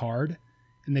with Card.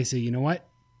 And they say, you know what?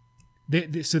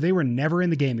 So they were never in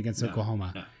the game against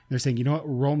Oklahoma. No. They're saying, you know what?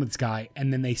 We're rolling with this guy.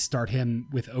 And then they start him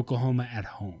with Oklahoma at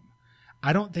home.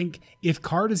 I don't think if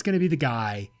Card is going to be the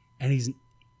guy and he's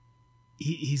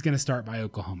going to start by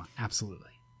Oklahoma. Absolutely.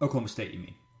 Oklahoma State, you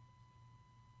mean?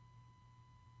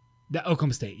 The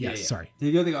Oklahoma State, yes. Yeah. Sorry.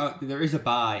 There is a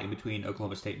bye in between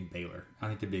Oklahoma State and Baylor. I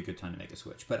think that'd be a good time to make a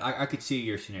switch. But I could see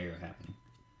your scenario happening.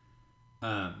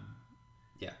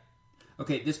 Yeah.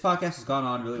 Okay, this podcast has gone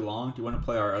on really long. Do you want to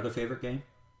play our other favorite game?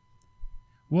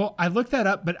 Well, I looked that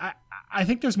up, but I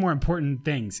think there's more important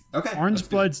things. Okay.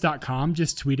 Orangebloods.com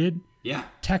just tweeted. Yeah.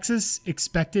 Texas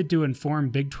expected to inform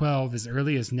Big 12 as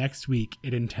early as next week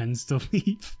it intends to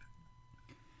leave.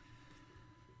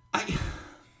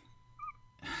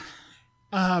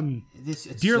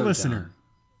 Dear listener, dumb.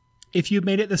 If you've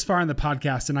made it this far in the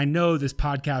podcast, and I know this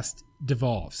podcast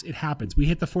devolves, it happens. We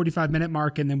hit the 45-minute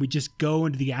mark, and then we just go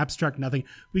into the abstract nothing.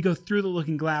 We go through the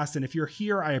looking glass, and if you're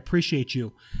here, I appreciate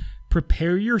you.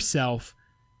 Prepare yourself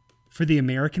for the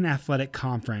American Athletic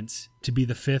Conference to be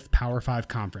the 5th Power 5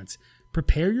 conference.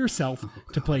 Prepare yourself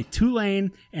to play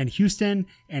Tulane and Houston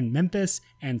and Memphis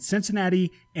and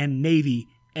Cincinnati and Navy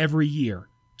every year.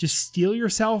 Just steel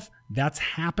yourself. That's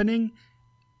happening.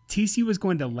 TCU is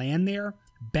going to land there.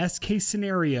 Best case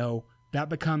scenario, That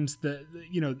becomes the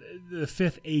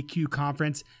fifth AQ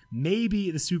conference, maybe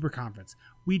the super conference.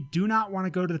 We do not want to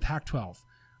go to the Pac-12.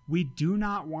 We do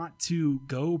not want to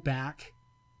go back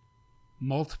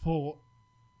multiple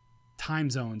time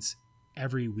zones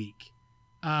every week.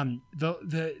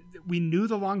 We knew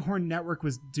the Longhorn Network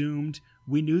was doomed.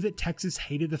 We knew that Texas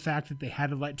hated the fact that they had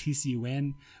to let TCU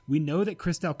in. We know that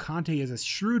Chris Del Conte is a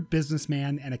shrewd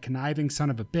businessman and a conniving son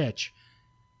of a bitch.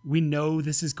 We know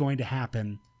this is going to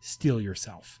happen. Steel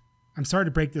yourself. I'm sorry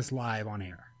to break this live on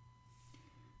air.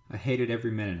 I hated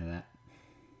every minute of that.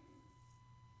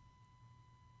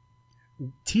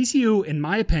 TCU, in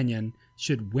my opinion,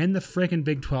 should win the frickin'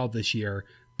 Big 12 this year,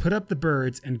 put up the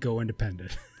birds, and go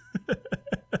independent.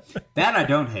 That I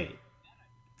don't hate.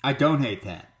 I don't hate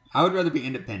that. I would rather be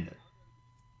independent.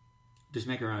 Just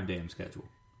make our own damn schedule.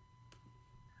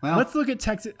 Well, let's look at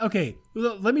Texas. Okay,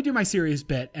 let me do my serious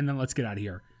bit, and then let's get out of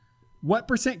here. What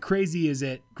 % crazy is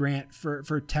it, Grant,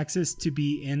 for Texas to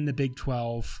be in the Big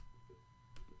 12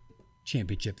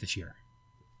 championship this year?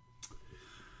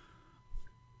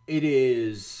 It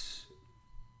is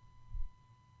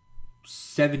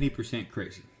 70%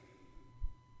 crazy.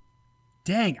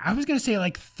 Dang, I was going to say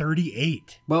like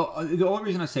 38. Well, the only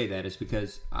reason I say that is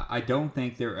because I don't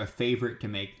think they're a favorite to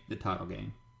make the title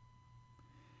game.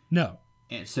 No.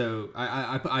 And so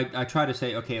I try to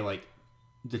say, okay, like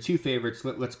the two favorites,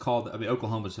 let's call,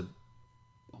 Oklahoma's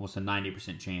almost a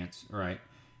 90% chance, right?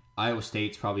 Iowa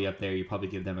State's probably up there. You probably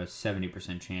give them a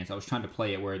 70% chance. I was trying to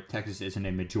play it where Texas isn't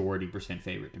a majority %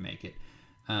 favorite to make it.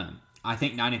 I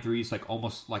think 9-3 is like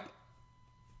almost like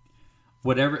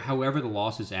however the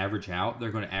losses average out,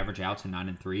 they're going to average out to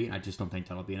 9-3. I just don't think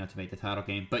that'll be enough to make the title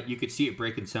game. But you could see it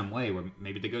break in some way where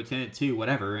maybe they go 10-2,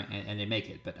 whatever, and they make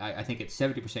it. But I think it's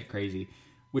 70% crazy,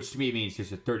 which to me means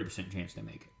there's a 30% chance they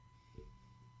make it.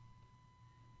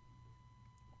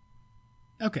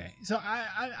 Okay, so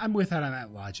I'm with that on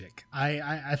that logic.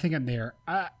 I think I'm there.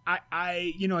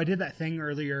 I did that thing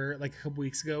earlier, like a couple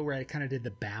weeks ago, where I kind of did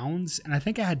the bounds, and I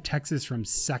think I had Texas from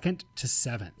 2nd to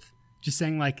 7th. Just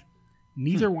saying, like,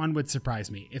 neither one would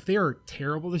surprise me. If they are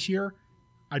terrible this year,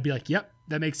 I'd be like, yep,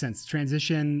 that makes sense.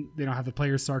 Transition, they don't have the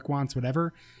players Sark wants,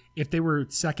 whatever. If they were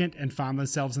 2nd and found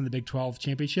themselves in the Big 12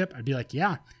 championship, I'd be like,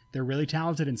 yeah, they're really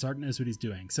talented and Sark knows what he's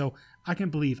doing. So I can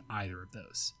believe either of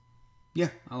those. Yeah,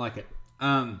 I like it.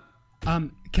 Can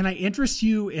I interest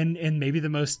you in maybe the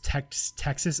most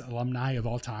Texas alumni of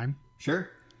all time? Sure.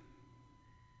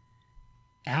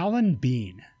 Alan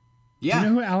Bean. Yeah. Do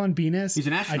you know who Alan Bean is? He's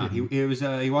an astronaut.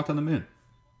 He walked on the moon.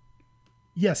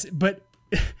 Yes, but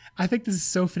I think this is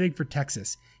so fitting for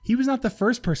Texas. He was not the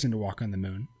first person to walk on the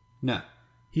moon. No.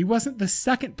 He wasn't the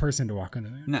second person to walk on the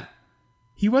moon. No.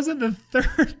 He wasn't the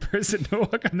third person to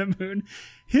walk on the moon.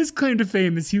 His claim to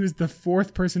fame is he was the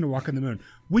 4th person to walk on the moon,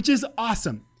 which is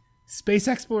awesome. Space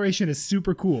exploration is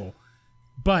super cool.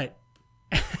 But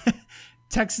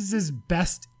Texas's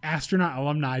best astronaut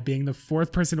alumni being the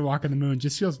 4th person to walk on the moon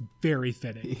just feels very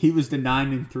fitting. He was the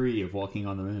 9-3 of walking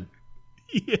on the moon.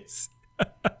 Yes.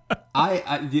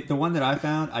 The one that I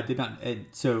found, I did not.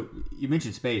 So you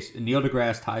mentioned space. Neil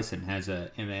deGrasse Tyson has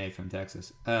a MA from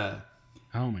Texas.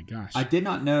 Oh my gosh. I did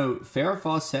not know Farrah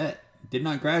Fawcett did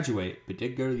not graduate, but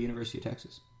did go to the University of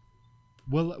Texas.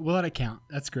 We'll let it count.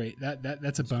 That's great.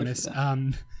 That's a bonus.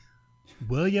 That.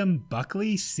 William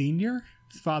Buckley Sr.,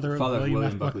 father of William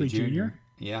F. Buckley Jr.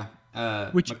 Yeah.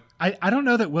 Which I don't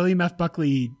know that William F.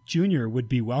 Buckley Jr. would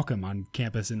be welcome on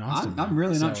campus in Austin. I'm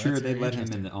really not sure they'd let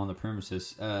him on the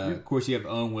premises. Of course, you have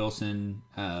Owen Wilson,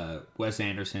 Wes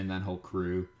Anderson, that whole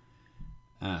crew.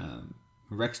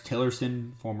 Rex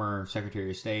Tillerson, former Secretary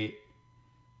of State.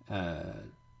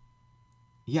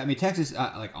 Yeah, I mean, Texas,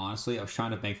 honestly, I was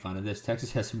trying to make fun of this.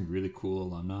 Texas has some really cool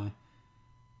alumni.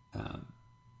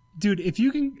 Dude, if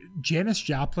you can, Janis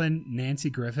Joplin, Nancy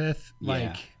Griffith,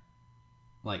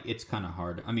 it's kind of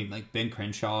hard. I mean, like Ben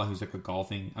Crenshaw, who's like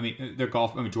Jordan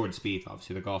Spieth,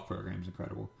 obviously, their golf program is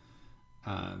incredible.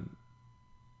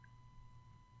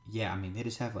 Yeah, I mean, they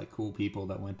just have like cool people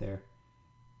that went there.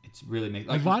 It's really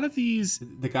a lot of these.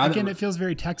 The guy again, it feels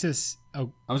very Texas.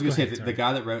 Oh, I was going to say the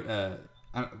guy that wrote.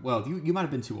 You might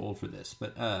have been too old for this,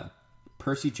 but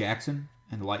Percy Jackson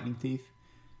and the Lightning Thief.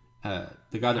 The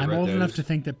guy that I'm wrote old those. enough to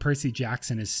think that Percy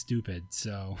Jackson is stupid.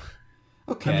 So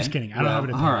okay, I'm just kidding. I don't have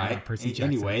an opinion about Percy Jackson.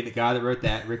 Anyway, the guy that wrote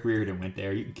that, Rick Riordan, went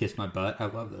there. You Can Kiss My Butt. I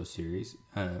love those series.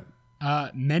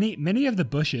 Many of the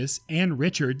Bushes and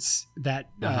Richards,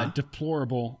 that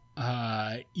deplorable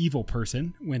evil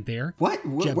person, went there. What?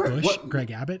 Jeb Bush,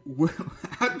 Greg Abbott.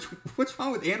 What's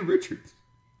wrong with Ann Richards?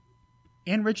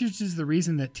 Ann Richards is the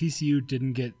reason that TCU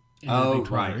didn't get in the Oh, Big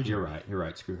 12 right. originally. You're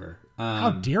right. Screw her.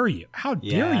 How dare you? How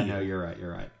dare you? No, you're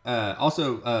right.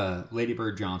 Also, Lady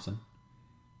Bird Johnson.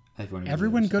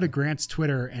 Everyone go to Grant's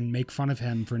Twitter and make fun of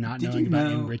him for not knowing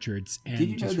about Ian Richards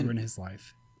and just ruin his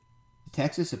life.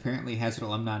 Texas apparently has an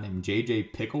alumni named J.J.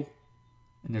 Pickle,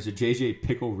 and there's a J.J.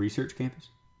 Pickle research campus.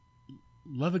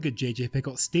 Love a good JJ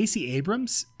Pickle. Stacey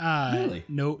Abrams. Really?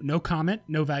 No comment,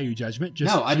 no value judgment.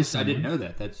 Just I didn't know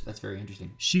that. That's very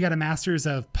interesting. She got a master's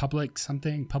of public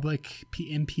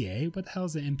MPA. What the hell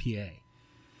is an MPA?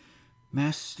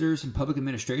 Masters in public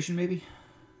administration, maybe.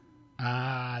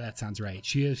 That sounds right.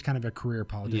 She is kind of a career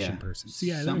politician person.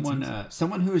 So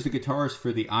someone who is the guitarist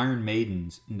for the Iron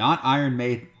Maidens, not Iron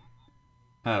Maiden,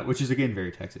 which is again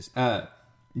very Texas.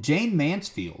 Jane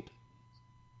Mansfield.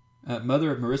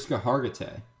 Mother of Mariska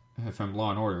Hargitay from Law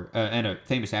and Order, and a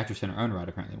famous actress in her own right,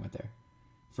 apparently went there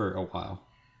for a while.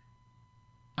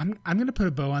 I'm going to put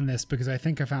a bow on this because I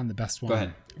think I found the best one. Go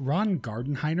ahead. Ron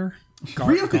Gardenhire.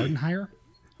 Really? Gardenhire.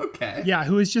 Okay. Yeah,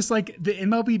 who is just like the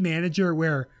MLB manager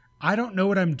where I don't know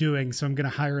what I'm doing, so I'm going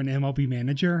to hire an MLB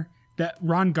manager. That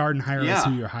Ron Gardenhire is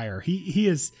who you hire. He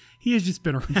has just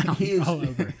been around all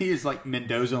over. He is like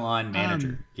Mendoza line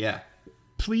manager. Yeah.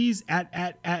 Please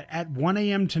at 1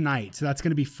 a.m. tonight. So that's going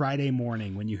to be Friday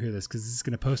morning when you hear this, because this is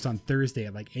going to post on Thursday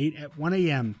at like 8 at 1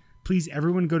 a.m. Please,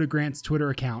 everyone go to Grant's Twitter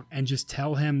account and just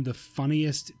tell him the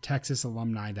funniest Texas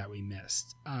alumni that we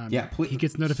missed. Please. He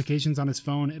gets notifications on his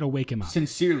phone. It'll wake him up.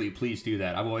 Sincerely, please do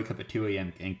that. I will wake up at 2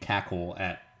 a.m. and cackle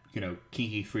at,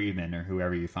 Kiki Friedman or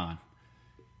whoever you find.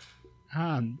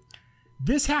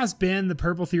 This has been the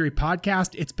Purple Theory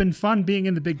podcast. It's been fun being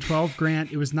in the Big 12,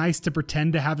 Grant. It was nice to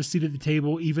pretend to have a seat at the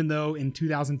table, even though in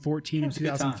 2014 and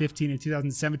 2015 and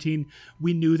 2017,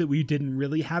 we knew that we didn't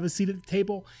really have a seat at the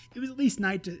table. It was at least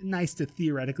nice to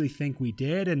theoretically think we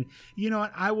did. And you know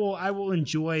what? I will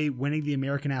enjoy winning the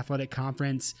American Athletic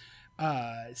Conference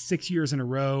 6 years in a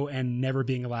row and never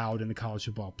being allowed in the college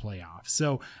football playoff.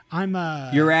 So I'm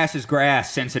your ass is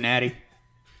grass, Cincinnati.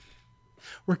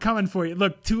 We're coming for you.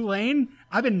 Look, Tulane.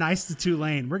 I've been nice to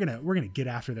Tulane. We're gonna get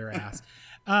after their ass.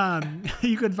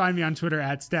 You can find me on Twitter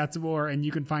at StatsWar, and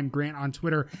you can find Grant on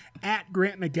Twitter at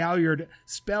Grant McGalliard,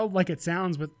 spelled like it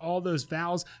sounds with all those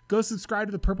vowels. Go subscribe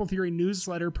to the Purple Theory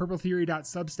newsletter,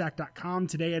 purpletheory.substack.com.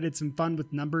 Today I did some fun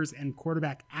with numbers and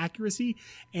quarterback accuracy,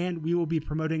 and we will be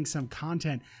promoting some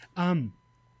content.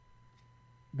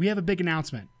 We have a big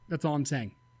announcement. That's all I'm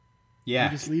saying. Yeah,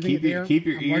 just leaving it there. Keep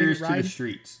your ears to the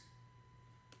streets.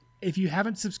 If you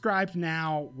haven't subscribed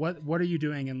now, what are you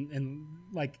doing? In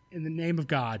the name of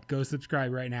God, go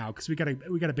subscribe right now, because we got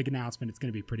a big announcement. It's going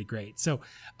to be pretty great. So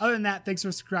other than that, thanks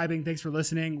for subscribing. Thanks for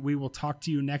listening. We will talk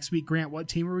to you next week. Grant, what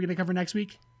team are we going to cover next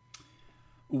week?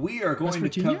 We are going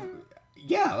to cover.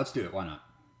 Yeah, let's do it. Why not?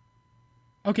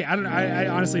 Okay, I don't know. I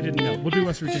honestly didn't know. We'll do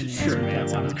West Virginia next week.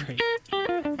 That sounds great.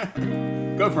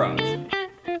 Go Frogs.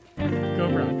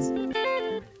 Go Frogs.